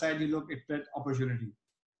other side, you look, it read opportunity.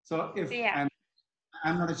 So if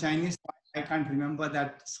I'm not a Chinese, I can't remember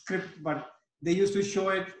that script, but they used to show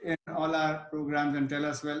it in all our programs and tell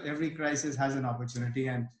us, well, every crisis has an opportunity.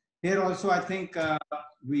 And here also, I think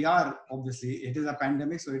we are, obviously, it is a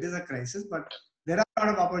pandemic, so it is a crisis, but there are a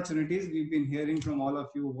lot of opportunities. We've been hearing from all of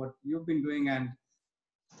you what you've been doing, and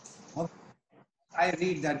I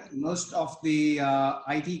read that most of the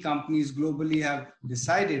IT companies globally have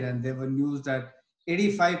decided, and there were news that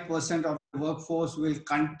 85% of the workforce will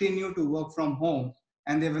continue to work from home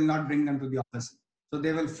and they will not bring them to the office. So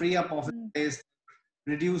they will free up office space,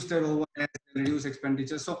 reduce their overhead, reduce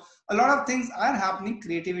expenditure. So a lot of things are happening,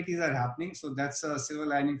 creativities are happening. So that's a silver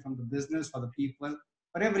lining from the business, for the people,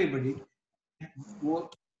 for everybody. You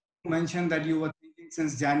mentioned that you were thinking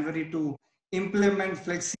since January to implement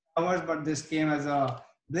flexi hours, but this came as a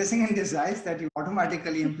blessing in disguise that you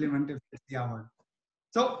automatically implemented flexi hours.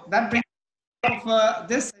 So that brings of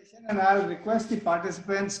this session, and I'll request the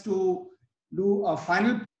participants to do a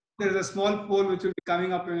final. There's a small poll which will be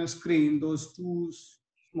coming up on your screen. Those two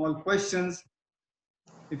small questions,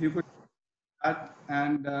 if you could that.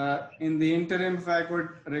 And in the interim, if I could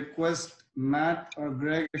request Matt or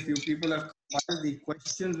Greg, if you people have compiled the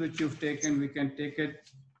questions which you've taken, we can take it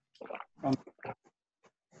from.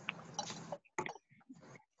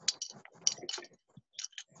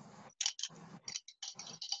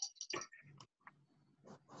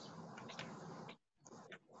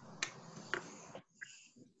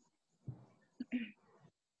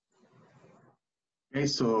 Okay,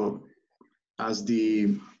 so as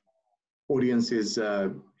the audience is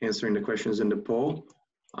answering the questions in the poll,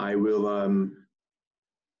 I will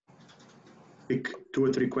pick 2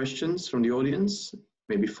 or 3 questions from the audience,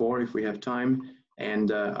 maybe 4 if we have time,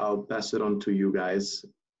 and I'll pass it on to you guys.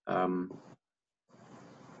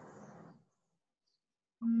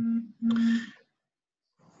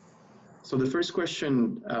 So the first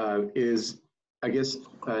question is, I guess,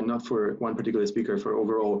 not for one particular speaker, for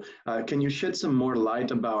overall. Can you shed some more light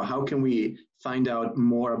about how can we find out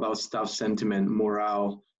more about staff sentiment,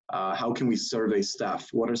 morale? How can we survey staff?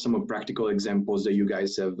 What are some of practical examples that you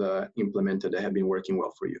guys have implemented that have been working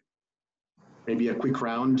well for you? Maybe a quick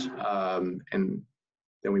round, and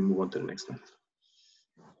then we move on to the next one.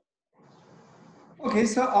 Okay,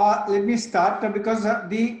 so let me start because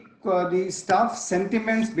the staff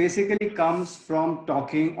sentiments basically comes from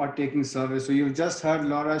talking or taking surveys. So you've just heard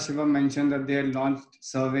Laura Shiva mention that they launched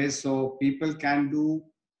surveys, so people can do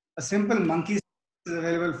a simple monkey is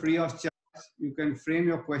available free of charge. You can frame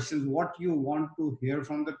your questions, what you want to hear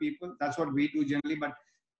from the people. That's what we do generally. But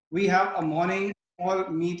we have a morning call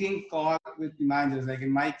meeting call with the managers. Like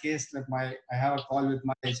in my case, like I have a call with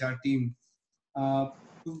my HR team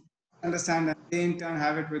to understand, and they in turn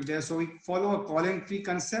have it with theirs. So we follow a calling tree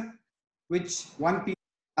concept, which one people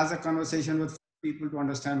has a conversation with people to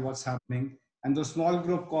understand what's happening, and those small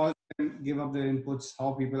group calls can give up their inputs,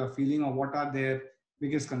 how people are feeling or what are their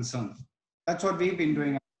biggest concerns. That's what we've been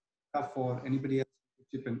doing. For anybody else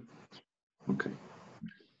to chip in. Okay.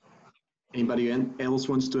 Anybody else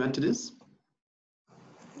wants to add to this?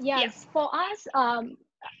 Yes, for us,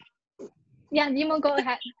 yeah, you will go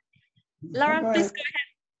ahead. Laura, please go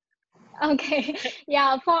ahead. Okay,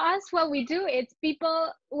 yeah, for us, what we do is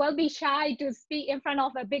people will be shy to speak in front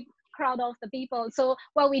of a big crowd of the people. So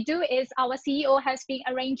what we do is our CEO has been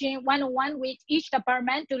arranging one-on-one with each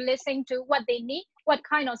department to listen to what they need, what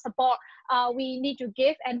kind of support we need to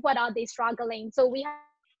give, and what are they struggling. So we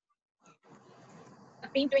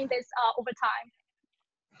have been doing this over time.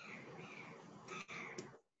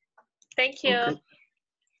 Thank you. Okay.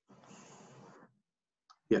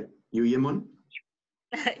 Yeah, you, Yemon?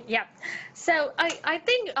 Yeah, so I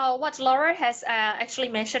think what Laura has actually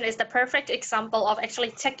mentioned is the perfect example of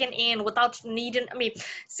actually checking in without needing, I mean,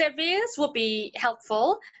 surveys would be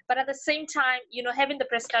helpful, but at the same time, you know, having the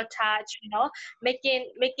personal touch, you know,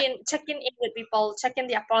 checking in with people, checking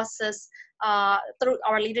their process through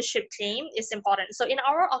our leadership team is important. So in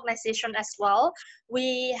our organization as well,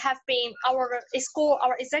 we have been, our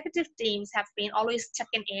executive teams have been always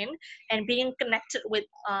checking in and being connected with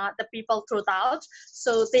the people throughout.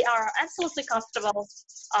 So they are absolutely comfortable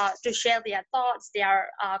to share their thoughts, their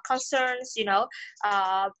concerns, you know,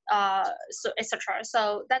 so etc.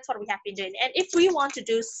 So that's what we have been doing. And if we want to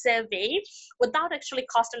do survey without actually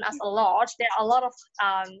costing us a lot, there are a lot of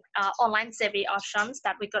online survey options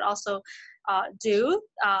that we could also do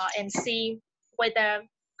and see whether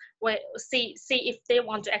see if they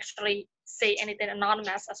want to actually say anything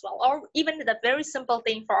anonymous as well, or even the very simple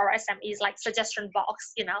thing for our SMEs like suggestion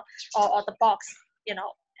box, you know, or the box, you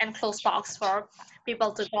know, enclosed box for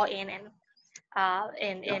people to go in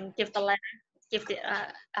and give the letter, give the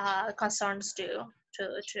concerns to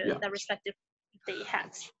the respective the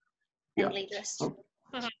heads and leaders. Oh,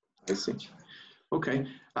 Mm-hmm. I see. Okay.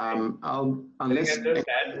 Unless I can just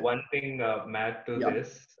add one thing, Matt, to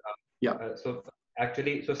this. So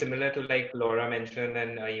actually, so similar to like Laura mentioned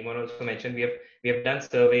and Iman also mentioned, we have done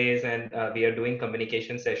surveys and we are doing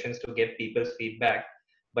communication sessions to get people's feedback.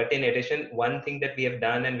 But in addition, one thing that we have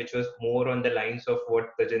done, and which was more on the lines of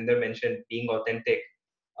what Tajinder mentioned, being authentic,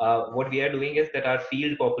 what we are doing is that our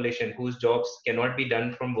field population, whose jobs cannot be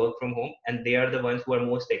done from work from home, and they are the ones who are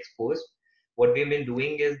most exposed, what we've been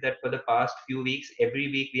doing is that for the past few weeks, every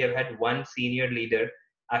week we have had one senior leader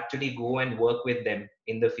actually go and work with them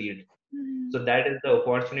in the field. So that is the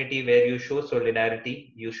opportunity where you show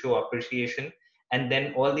solidarity, you show appreciation, and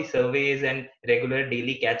then all the surveys and regular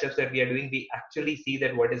daily catch-ups that we are doing, we actually see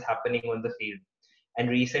that what is happening on the field. And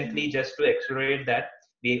recently, just to accelerate that,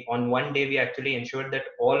 we on one day we actually ensured that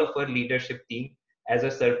all of our leadership team, as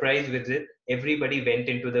a surprise visit, everybody went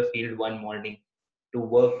into the field one morning to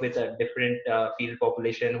work with a different field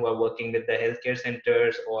population who are working with the healthcare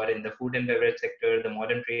centers or in the food and beverage sector, the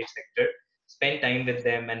modern trade sector, spend time with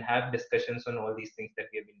them and have discussions on all these things that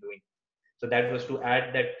we have been doing. So that was to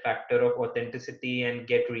add that factor of authenticity and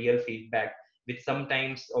get real feedback, which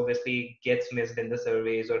sometimes obviously gets missed in the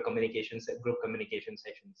surveys or communications, group communication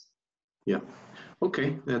sessions. Yeah.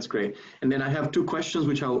 Okay, that's great. And then I have two questions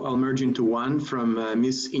which I'll merge into one from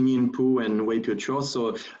Miss Inyin Pu and Wei Pyo Cho.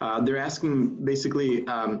 So they're asking basically,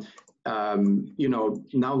 you know,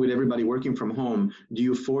 now with everybody working from home, do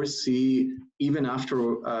you foresee, even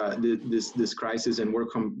after this crisis and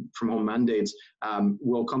work from home mandates,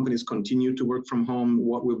 will companies continue to work from home?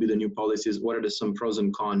 What will be the new policies? What are some pros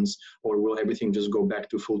and cons? Or will everything just go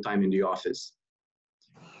back to full-time in the office?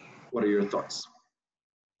 What are your thoughts?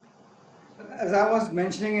 As I was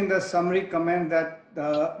mentioning in the summary comment, that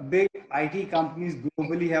the big IT companies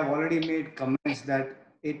globally have already made comments that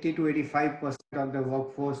 80 to 85% of the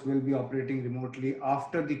workforce will be operating remotely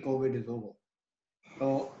after the COVID is over.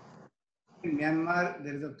 So in Myanmar,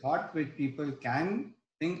 there is a thought which people can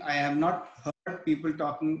think. I have not heard people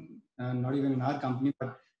talking, not even in our company,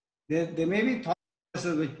 but there may be thought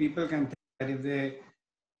processes which people can think that if they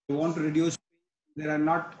want to reduce, there are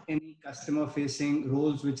not any customer facing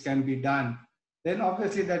roles which can be done, then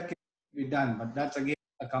obviously that can be done. But that's again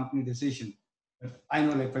a company decision. I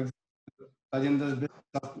know, like for example, Rajendra business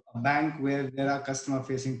of a bank where there are customer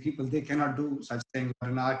facing people, they cannot do such things. But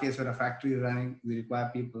in our case, where a factory is running, we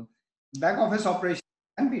require people. Back office operation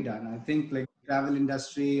can be done. I think like travel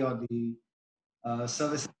industry or the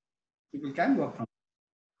service people can work from.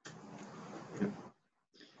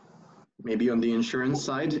 Maybe on the insurance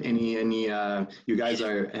side, any you guys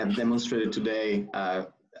have demonstrated today,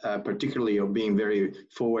 particularly of being very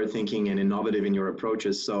forward-thinking and innovative in your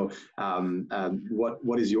approaches. So,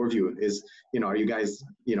 what is your view? Is, you know, are you guys,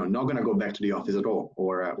 you know, not going to go back to the office at all,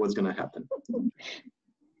 or what's going to happen?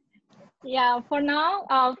 Yeah, for now,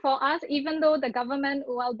 for us, even though the government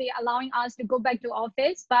will be allowing us to go back to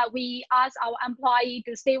office, but we ask our employee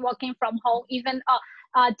to stay working from home even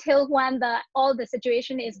till when all the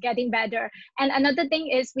situation is getting better. And another thing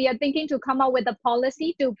is we are thinking to come up with a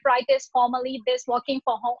policy to practice formally this working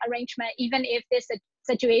from home arrangement, even if this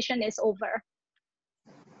situation is over.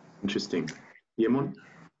 Interesting. Yemon?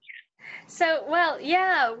 So, well,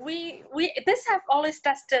 yeah, we this have always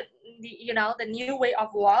tested the new way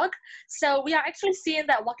of work. So we are actually seeing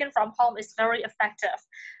that working from home is very effective.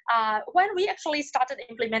 When we actually started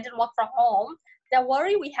implementing work from home, the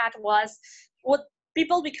worry we had was, would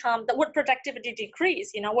people would productivity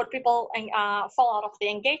decrease? Would people fall out of the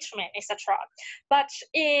engagement, etc. But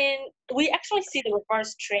we actually see the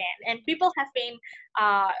reverse trend, and people have been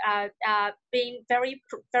being very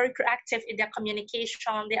proactive in their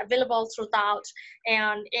communication. They're available throughout,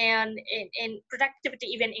 and productivity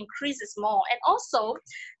even increases more. And also,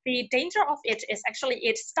 the danger of it is actually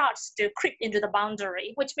it starts to creep into the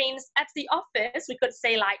boundary, which means at the office we could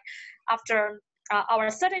say, like, after our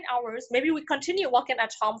certain hours, maybe we continue working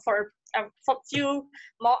at home for a few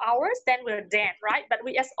more hours, then we're done, right? But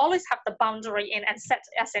we always have the boundary in and set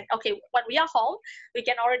as in, okay, when we are home, we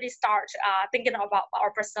can already start thinking about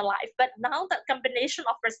our personal life. But now that combination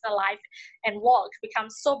of personal life and work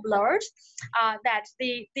becomes so blurred that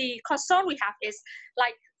the concern we have is,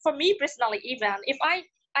 like, for me personally, even if I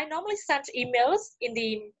normally send emails in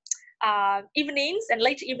the evenings and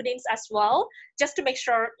late evenings as well, just to make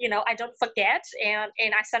sure I don't forget, and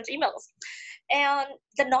I send emails. And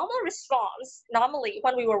the normal response, normally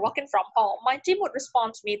when we were working from home, my team would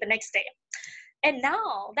respond to me the next day. And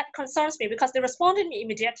now that concerns me because they responded to me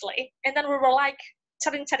immediately, and then we were like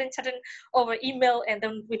chatting over email, and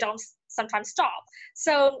then we don't sometimes stop.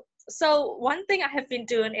 So one thing I have been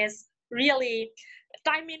doing is really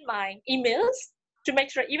timing my emails to make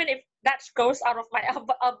sure, even if that goes out of my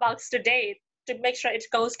outbox today, to make sure it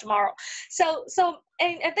goes tomorrow. So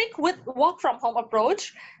and I think with work from home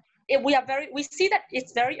approach, we see that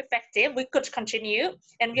it's very effective. We could continue,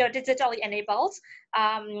 and we are digitally enabled.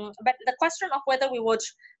 But the question of whether we would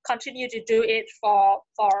continue to do it for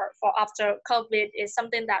after COVID is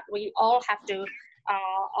something that we all have to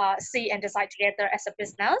see and decide together as a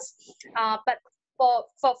business. But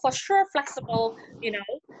for sure, flexible,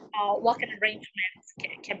 working arrangements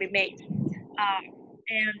can be made.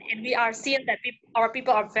 And we are seeing that our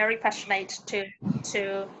people are very passionate to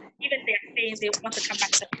even they are saying they want to come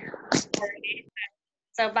back to work.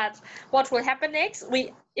 So, but what will happen next?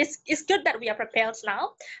 It's good that we are prepared now,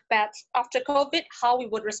 but after COVID, how we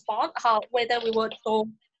would respond, whether we would go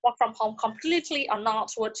work from home completely or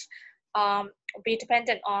not would be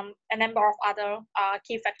dependent on a number of other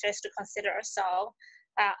key factors to consider. So,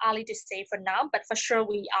 early to say for now, but for sure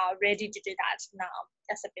we are ready to do that now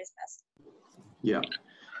as a business. Yeah.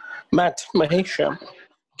 Matt, Mahesh,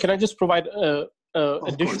 can I just provide an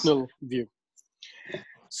additional course. view?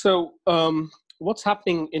 So what's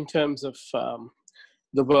happening in terms of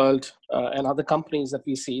the world and other companies that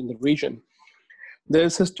we see in the region?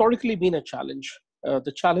 There's historically been a challenge.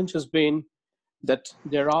 The challenge has been that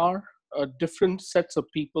there are different sets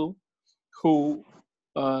of people who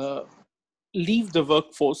leave the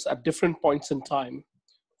workforce at different points in time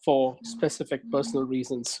for specific personal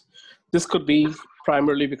reasons. This could be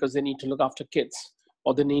primarily because they need to look after kids,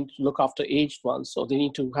 or they need to look after aged ones, or they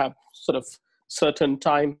need to have sort of certain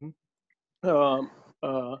time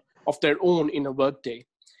of their own in a workday.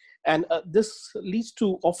 And this leads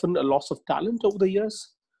to often a loss of talent over the years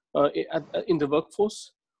in the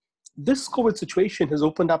workforce. This COVID situation has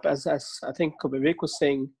opened up, as I think Vivek was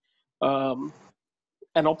saying, an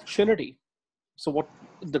opportunity. So what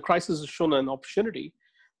the crisis has shown an opportunity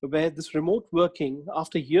where this remote working,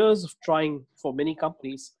 after years of trying for many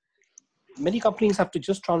companies have to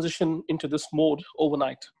just transition into this mode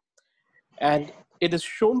overnight. And it is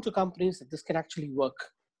shown to companies that this can actually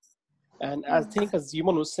work. And I think, as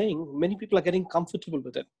Yuman was saying, many people are getting comfortable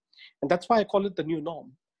with it. And that's why I call it the new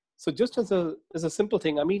norm. So just as a simple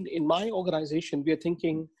thing, I mean, in my organization, we are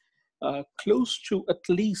thinking close to at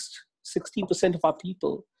least 60% of our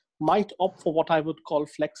people might opt for what I would call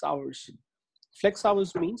flex hours. Flex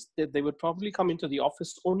hours means that they would probably come into the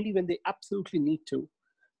office only when they absolutely need to.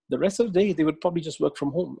 The rest of the day, they would probably just work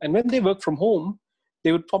from home. And when they work from home,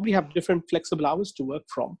 they would probably have different flexible hours to work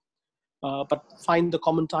from, but find the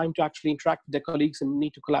common time to actually interact with their colleagues and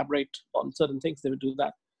need to collaborate on certain things, they would do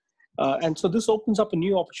that. And so this opens up a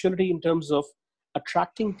new opportunity in terms of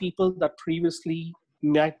attracting people that previously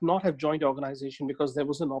might not have joined the organization because there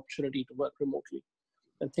was an opportunity to work remotely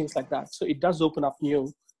and things like that. So it does open up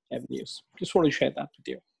new avenues. Just want to share that with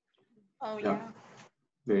you. Oh, yeah.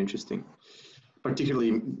 Very interesting.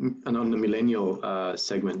 Particularly on the millennial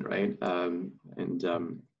segment, right?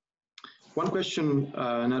 One question,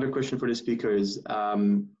 another question for the speaker is,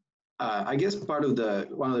 I guess one of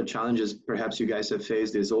the challenges perhaps you guys have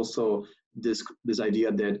faced is also this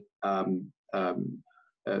idea that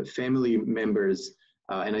family members,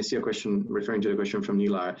 and I see a question referring to the question from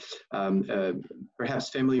Nilar, perhaps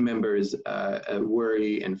family members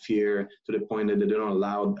worry and fear to the point that they don't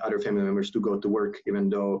allow other family members to go to work, even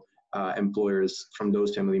though employers from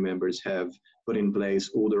those family members have put in place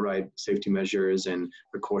all the right safety measures and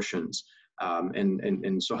precautions.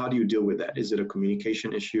 And so how do you deal with that? Is it a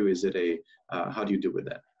communication issue? Is it how do you deal with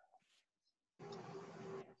that?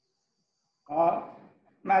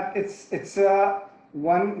 Matt, it's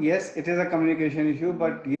one, yes, it is a communication issue,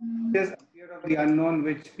 but it is a fear of the unknown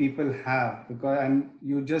which people have, and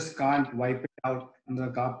you just can't wipe it out under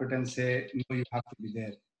the carpet and say, no, you have to be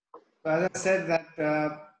there. So as I said,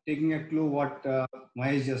 that taking a clue what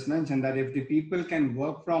Mahesh just mentioned, that if the people can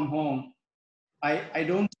work from home, I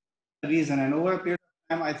don't see the reason. And over a period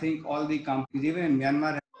of time, I think all the companies, even in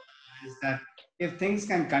Myanmar, is that if things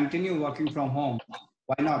can continue working from home,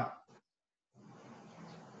 why not?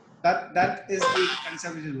 That is the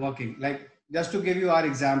concept which is working. Like, just to give you our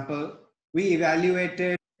example, we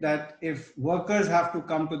evaluated that if workers have to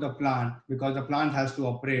come to the plant because the plant has to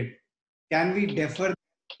operate, can we defer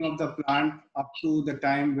of the plant up to the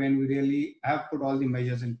time when we really have put all the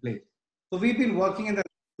measures in place? So we've been working in the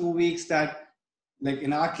 2 weeks that, like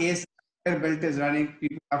in our case, their belt is running,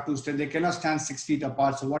 people have to stay, they cannot stand 6 feet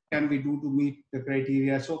apart. So what can we do to meet the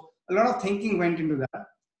criteria? So a lot of thinking went into that.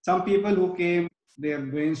 Some people who came, their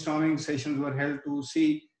brainstorming sessions were held to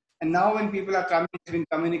see. And now when people are coming, it's been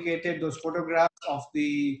communicated, those photographs of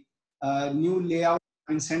the new layout have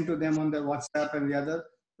been sent to them on their WhatsApp and the other.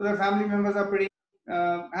 So their family members are pretty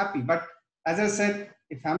happy. But as I said,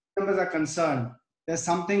 if family members are concerned, there's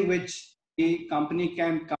something which the company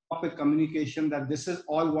can come up with communication that this is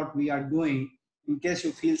all what we are doing in case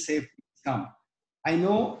you feel safe, please come. I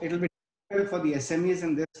know it'll be difficult for the SMEs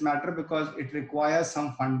in this matter because it requires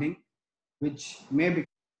some funding, which may be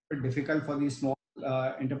difficult for these small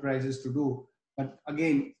enterprises to do. But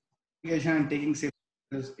again, education and taking safety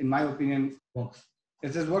measures, in my opinion, works.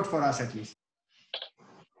 This has worked for us at least.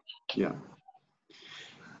 Yeah.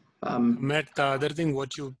 Matt, the other thing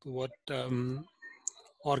what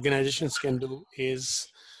organizations can do is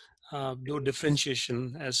do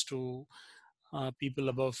differentiation as to people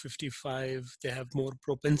above 55. They have more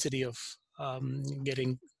propensity of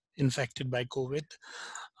getting infected by COVID.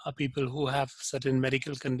 People who have certain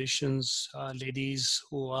medical conditions, ladies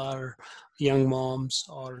who are young moms,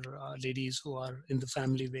 or ladies who are in the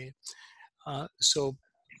family way. So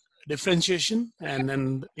differentiation, and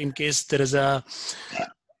then in case there is a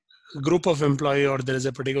group of employee or there is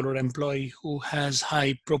a particular employee who has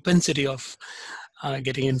high propensity of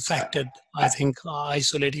getting infected, I think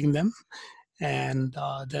isolating them and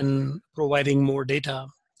then providing more data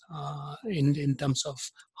in terms of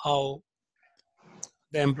how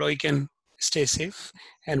the employee can stay safe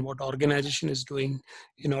and what organization is doing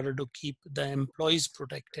in order to keep the employees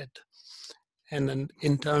protected, and then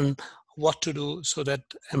in turn what to do so that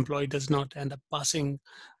employee does not end up passing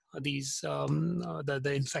these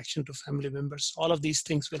the infection to family members. All of these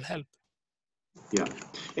things will help. Yeah,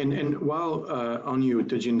 and while on you,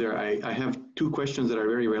 Tajinder, I have two questions that are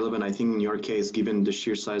very relevant, I think, in your case, given the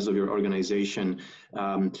sheer size of your organization.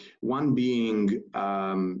 One being,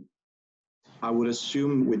 I would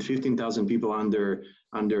assume with 15,000 people under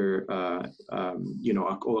you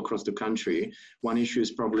know, all across the country, one issue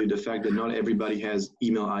is probably the fact that not everybody has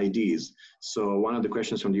email IDs. So one of the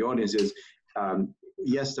questions from the audience is,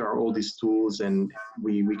 yes, there are all these tools and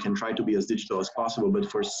we can try to be as digital as possible, but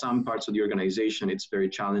for some parts of the organization, it's very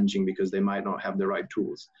challenging because they might not have the right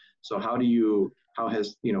tools. So how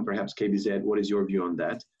has, you know, perhaps KBZ, what is your view on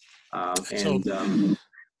that?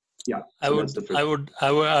 Yeah, so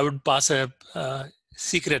I would pass a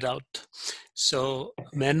secret out. So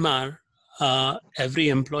Myanmar, every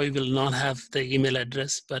employee will not have the email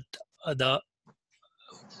address, but the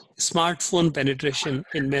smartphone penetration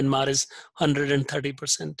in Myanmar is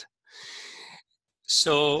 130%.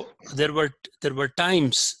 So there were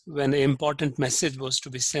times when an important message was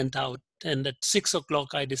to be sent out, and at 6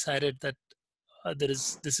 o'clock I decided that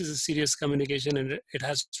this is a serious communication and it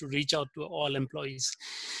has to reach out to all employees.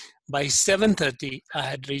 By 7:30, I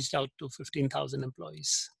had reached out to 15,000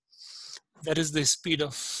 employees. That is the speed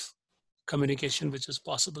of communication which is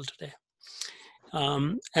possible today.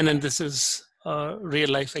 And then this is a real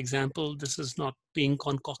life example. This is not being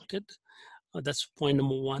concocted. That's point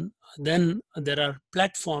number one. Then there are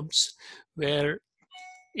platforms where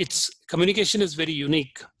communication is very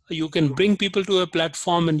unique. You can bring people to a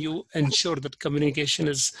platform and you ensure that communication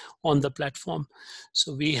is on the platform.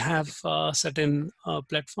 So we have certain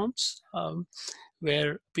platforms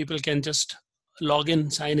where people can just log in,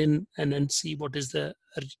 sign in, and then see what is the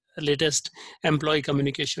latest employee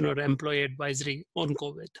communication or employee advisory on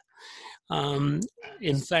COVID.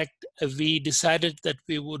 In fact, we decided that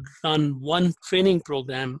we would run one training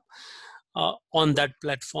program on that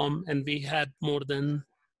platform, and we had more than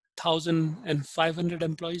 1,500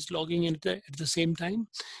 employees logging in at the same time,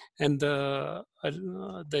 and the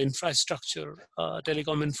infrastructure,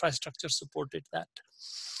 telecom infrastructure, supported that.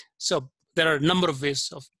 So there are a number of ways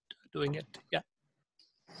of doing it. Yeah.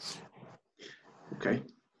 Okay.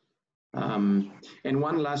 And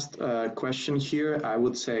one last question here, I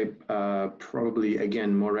would say probably,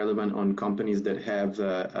 again, more relevant on companies that have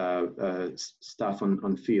staff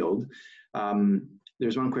on field.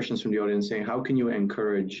 There's one question from the audience saying, how can you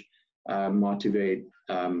encourage, motivate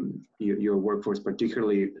your workforce,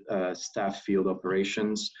 particularly staff field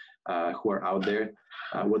operations who are out there?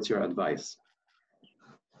 What's your advice?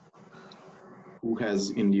 Who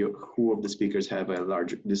of the speakers have a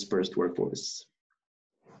large dispersed workforce?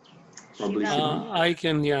 Probably I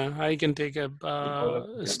can take a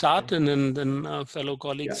start, and then fellow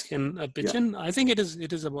colleagues can pitch in. I think it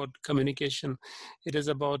is about communication. It is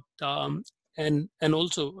about and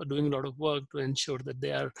also doing a lot of work to ensure that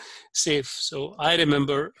they are safe. So I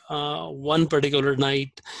remember one particular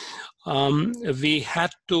night we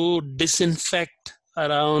had to disinfect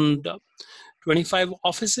around 25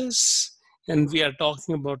 offices, and we are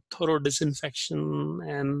talking about thorough disinfection,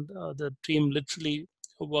 and the team literally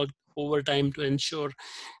worked overtime to ensure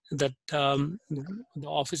that the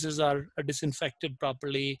offices are disinfected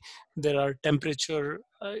properly. There are temperature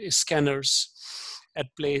scanners at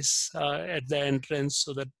place at the entrance,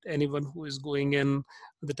 so that anyone who is going in,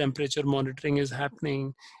 the temperature monitoring is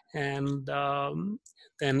happening. And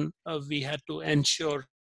then we had to ensure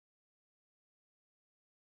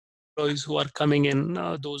employees who are coming in,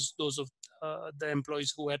 those of the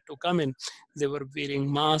employees who had to come in, they were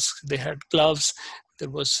wearing masks, they had gloves,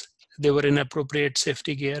 they were in appropriate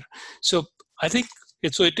safety gear. So I think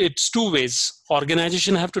it's two ways.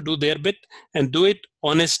 Organization have to do their bit and do it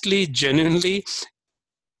honestly, genuinely,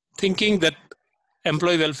 thinking that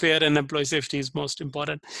employee welfare and employee safety is most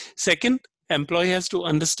important. Second, employee has to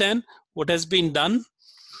understand what has been done,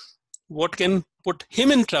 what can put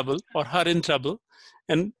him in trouble or her in trouble,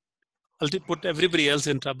 and put everybody else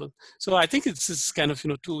in trouble. So I think it's this kind of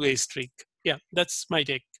two-way streak. Yeah, that's my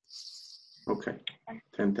take. Okay,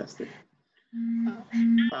 fantastic.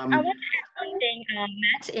 I want to add something,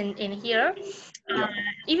 Matt, in here.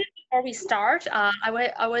 Even before we start,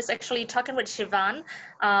 I was actually talking with Shivan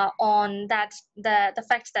on that the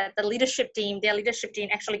fact that their leadership team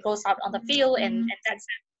actually goes out on the field, and that's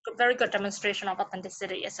a very good demonstration of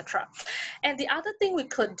authenticity, etc. And the other thing we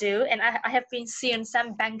could do, and I have been seeing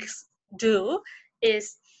some banks do,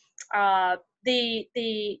 is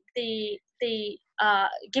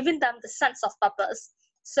giving them the sense of purpose.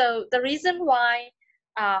 So the reason why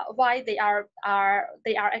they are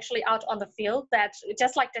actually out on the field, that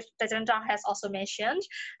just like Tajendra has also mentioned,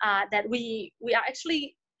 that we are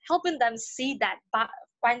actually helping them see that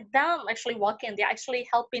by them actually working, they're actually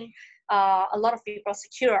helping a lot of people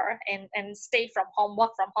secure and stay from home,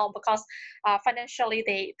 work from home, because financially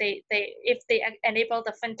they if they enable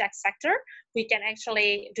the fintech sector, we can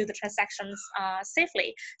actually do the transactions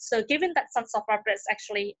safely. So giving that sense of purpose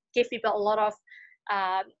actually give people a lot of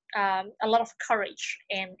courage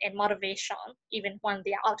and motivation. Even when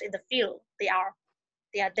they are out in the field, they are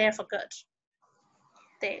there for good.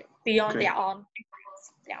 They beyond their own.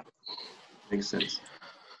 Yeah, makes sense.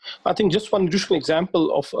 I think just one additional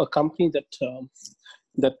example of a company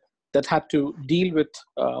that had to deal with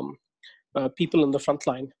people in the front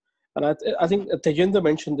line, and I think Tejendra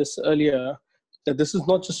mentioned this earlier, that this is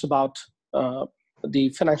not just about the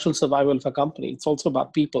financial survival of a company; it's also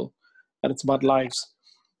about people, and it's about lives.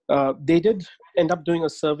 They did end up doing a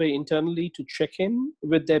survey internally to check in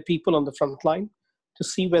with their people on the front line to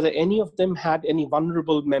see whether any of them had any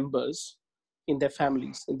vulnerable members in their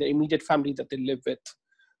families, in their immediate family that they live with.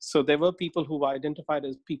 So there were people who were identified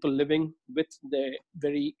as people living with their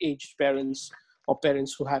very aged parents or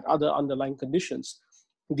parents who had other underlying conditions.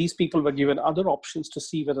 These people were given other options to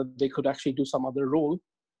see whether they could actually do some other role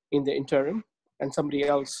in the interim, and somebody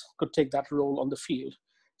else could take that role on the field.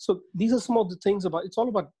 So these are some of the things it's all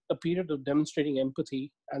about a period of demonstrating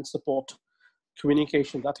empathy and support,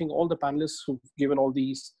 communication. I think all the panelists who've given all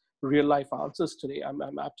these real life answers today, I'm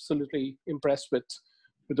absolutely impressed with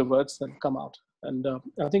the words that come out. And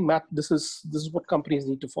I think, Matt, this is what companies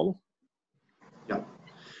need to follow.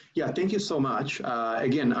 Yeah, thank you so much.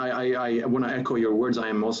 Again, I want to echo your words. I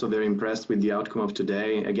am also very impressed with the outcome of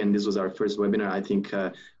today. Again, this was our first webinar. I think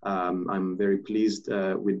I'm very pleased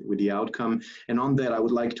with the outcome. And on that, I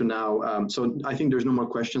would like to now, so I think there's no more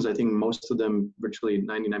questions. I think most of them, virtually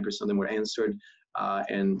 99% of them were answered.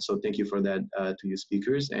 And so thank you for that to you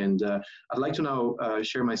speakers. And I'd like to now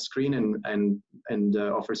share my screen and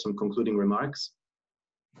offer some concluding remarks.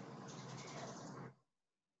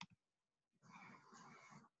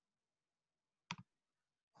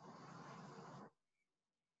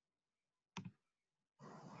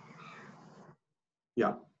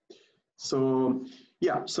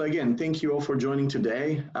 So again, thank you all for joining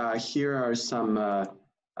today. Here are some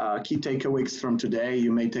key takeaways from today.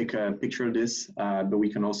 You may take a picture of this, but we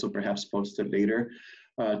can also perhaps post it later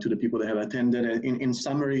to the people that have attended. In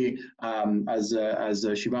summary, as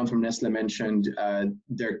Shivan from Nestle mentioned,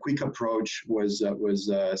 their quick approach was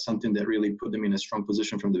something that really put them in a strong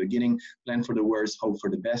position from the beginning. Plan for the worst, hope for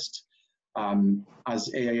the best. As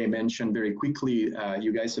AIA mentioned very quickly,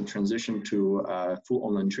 you guys have transitioned to full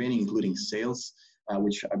online training, including sales,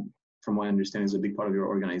 which from what I understand is a big part of your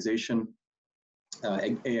organization.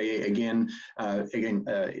 AIA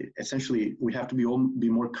essentially we have to be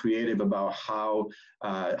more creative about how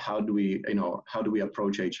do we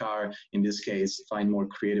approach HR. In this case, find more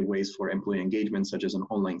creative ways for employee engagement, such as an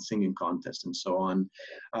online singing contest and so on.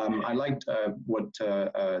 I liked what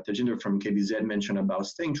Tajendra from KBZ mentioned about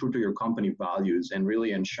staying true to your company values and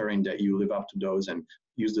really ensuring that you live up to those and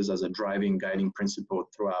use this as a guiding principle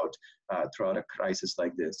throughout a crisis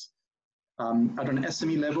like this. At an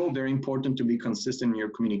SME level, very important to be consistent in your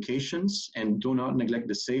communications and do not neglect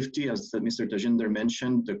the safety. As Mr. Tajendra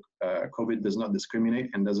mentioned, the COVID does not discriminate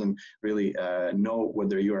and doesn't really know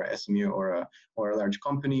whether you are a SME or a large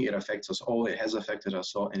company. It affects us all. It has affected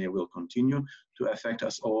us all, and it will continue to affect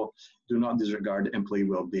us all. Do not disregard employee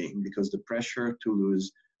well-being, because the pressure to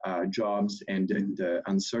lose jobs and the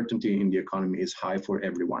uncertainty in the economy is high for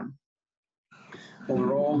everyone.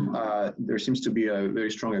 Overall, there seems to be a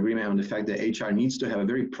very strong agreement on the fact that HR needs to have a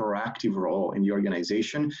very proactive role in the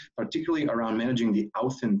organization, particularly around managing the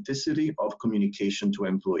authenticity of communication to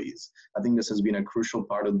employees. I think this has been a crucial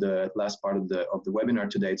part of the last part of the webinar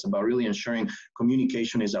today. It's about really ensuring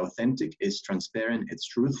communication is authentic, is transparent, it's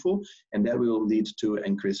truthful, and that will lead to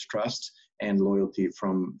increased trust and loyalty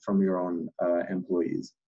from your own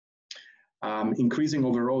employees. Increasing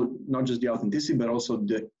overall, not just the authenticity, but also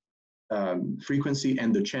the frequency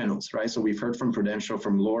and the channels, right? So we've heard from Prudential,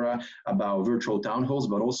 from Laura, about virtual town halls,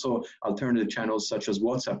 but also alternative channels such as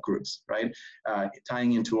WhatsApp groups, right?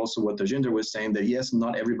 Tying into also what Tajinder was saying, that yes,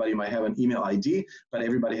 not everybody might have an email ID, but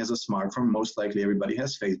everybody has a smartphone. Most likely everybody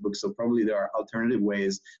has Facebook. So probably there are alternative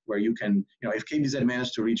ways where you can, if KBZ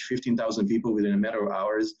managed to reach 15,000 people within a matter of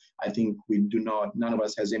hours, I think none of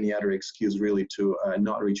us has any other excuse really to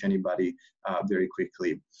not reach anybody very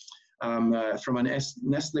quickly. From a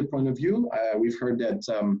Nestle point of view, we've heard that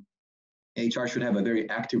HR should have a very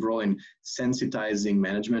active role in sensitizing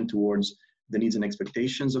management towards the needs and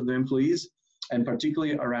expectations of the employees, and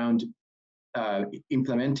particularly around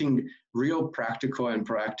implementing real practical and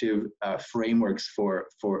proactive frameworks for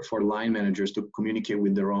line managers to communicate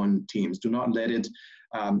with their own teams. Do not let it,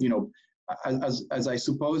 as I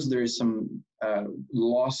suppose there is some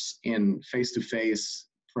loss in face-to-face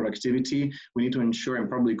productivity, we need to ensure and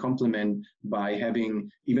probably complement by having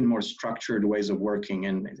even more structured ways of working,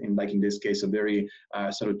 and like in this case, a very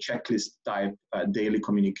sort of checklist type daily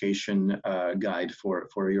communication guide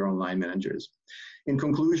for your own line managers. In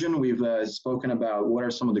conclusion, we've spoken about what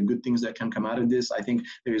are some of the good things that can come out of this. I think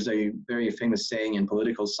there's a very famous saying in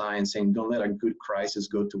political science saying, don't let a good crisis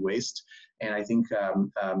go to waste. And I think,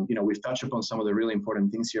 we've touched upon some of the really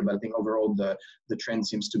important things here, but I think overall the trend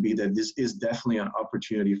seems to be that this is definitely an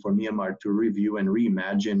opportunity for Myanmar to review and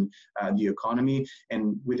reimagine the economy.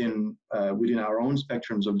 And within our own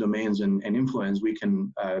spectrums of domains and influence, we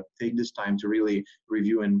can take this time to really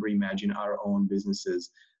review and reimagine our own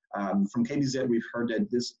businesses. From KBZ, we've heard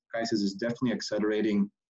that this crisis is definitely accelerating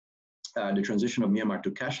the transition of Myanmar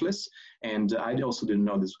to cashless. And I also didn't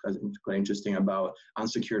know this, because it's quite interesting, about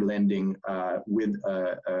unsecured lending with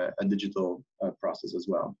a digital process as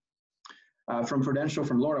well. From Prudential,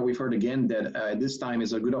 from Laura, we've heard again that this time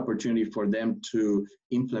is a good opportunity for them to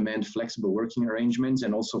implement flexible working arrangements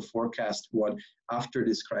and also forecast what after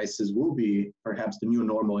this crisis will be perhaps the new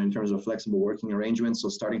normal in terms of flexible working arrangements. So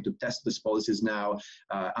starting to test these policies now,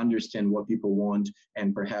 understand what people want,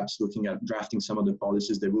 and perhaps looking at drafting some of the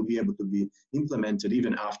policies that will be able to be implemented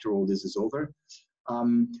even after all this is over.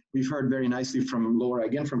 We've heard very nicely from Laura,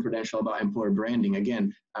 again from Prudential, about employer branding.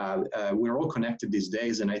 Again, we're all connected these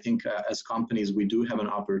days, and I think as companies, we do have an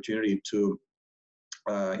opportunity to,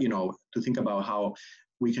 to think about how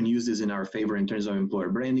we can use this in our favor in terms of employer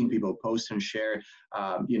branding. People post and share,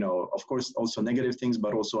 of course, also negative things,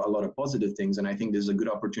 but also a lot of positive things. And I think this is a good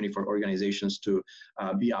opportunity for organizations to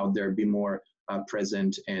be out there, be more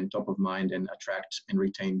present and top of mind, and attract and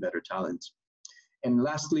retain better talent. And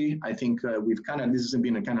lastly, I think this has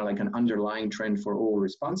been a kind of like an underlying trend for all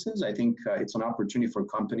responses. I think it's an opportunity for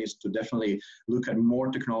companies to definitely look at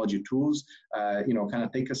more technology tools, kind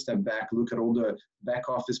of take a step back, look at all the back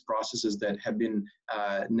office processes that have been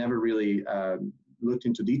never really looked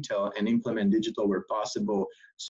into detail, and implement digital where possible.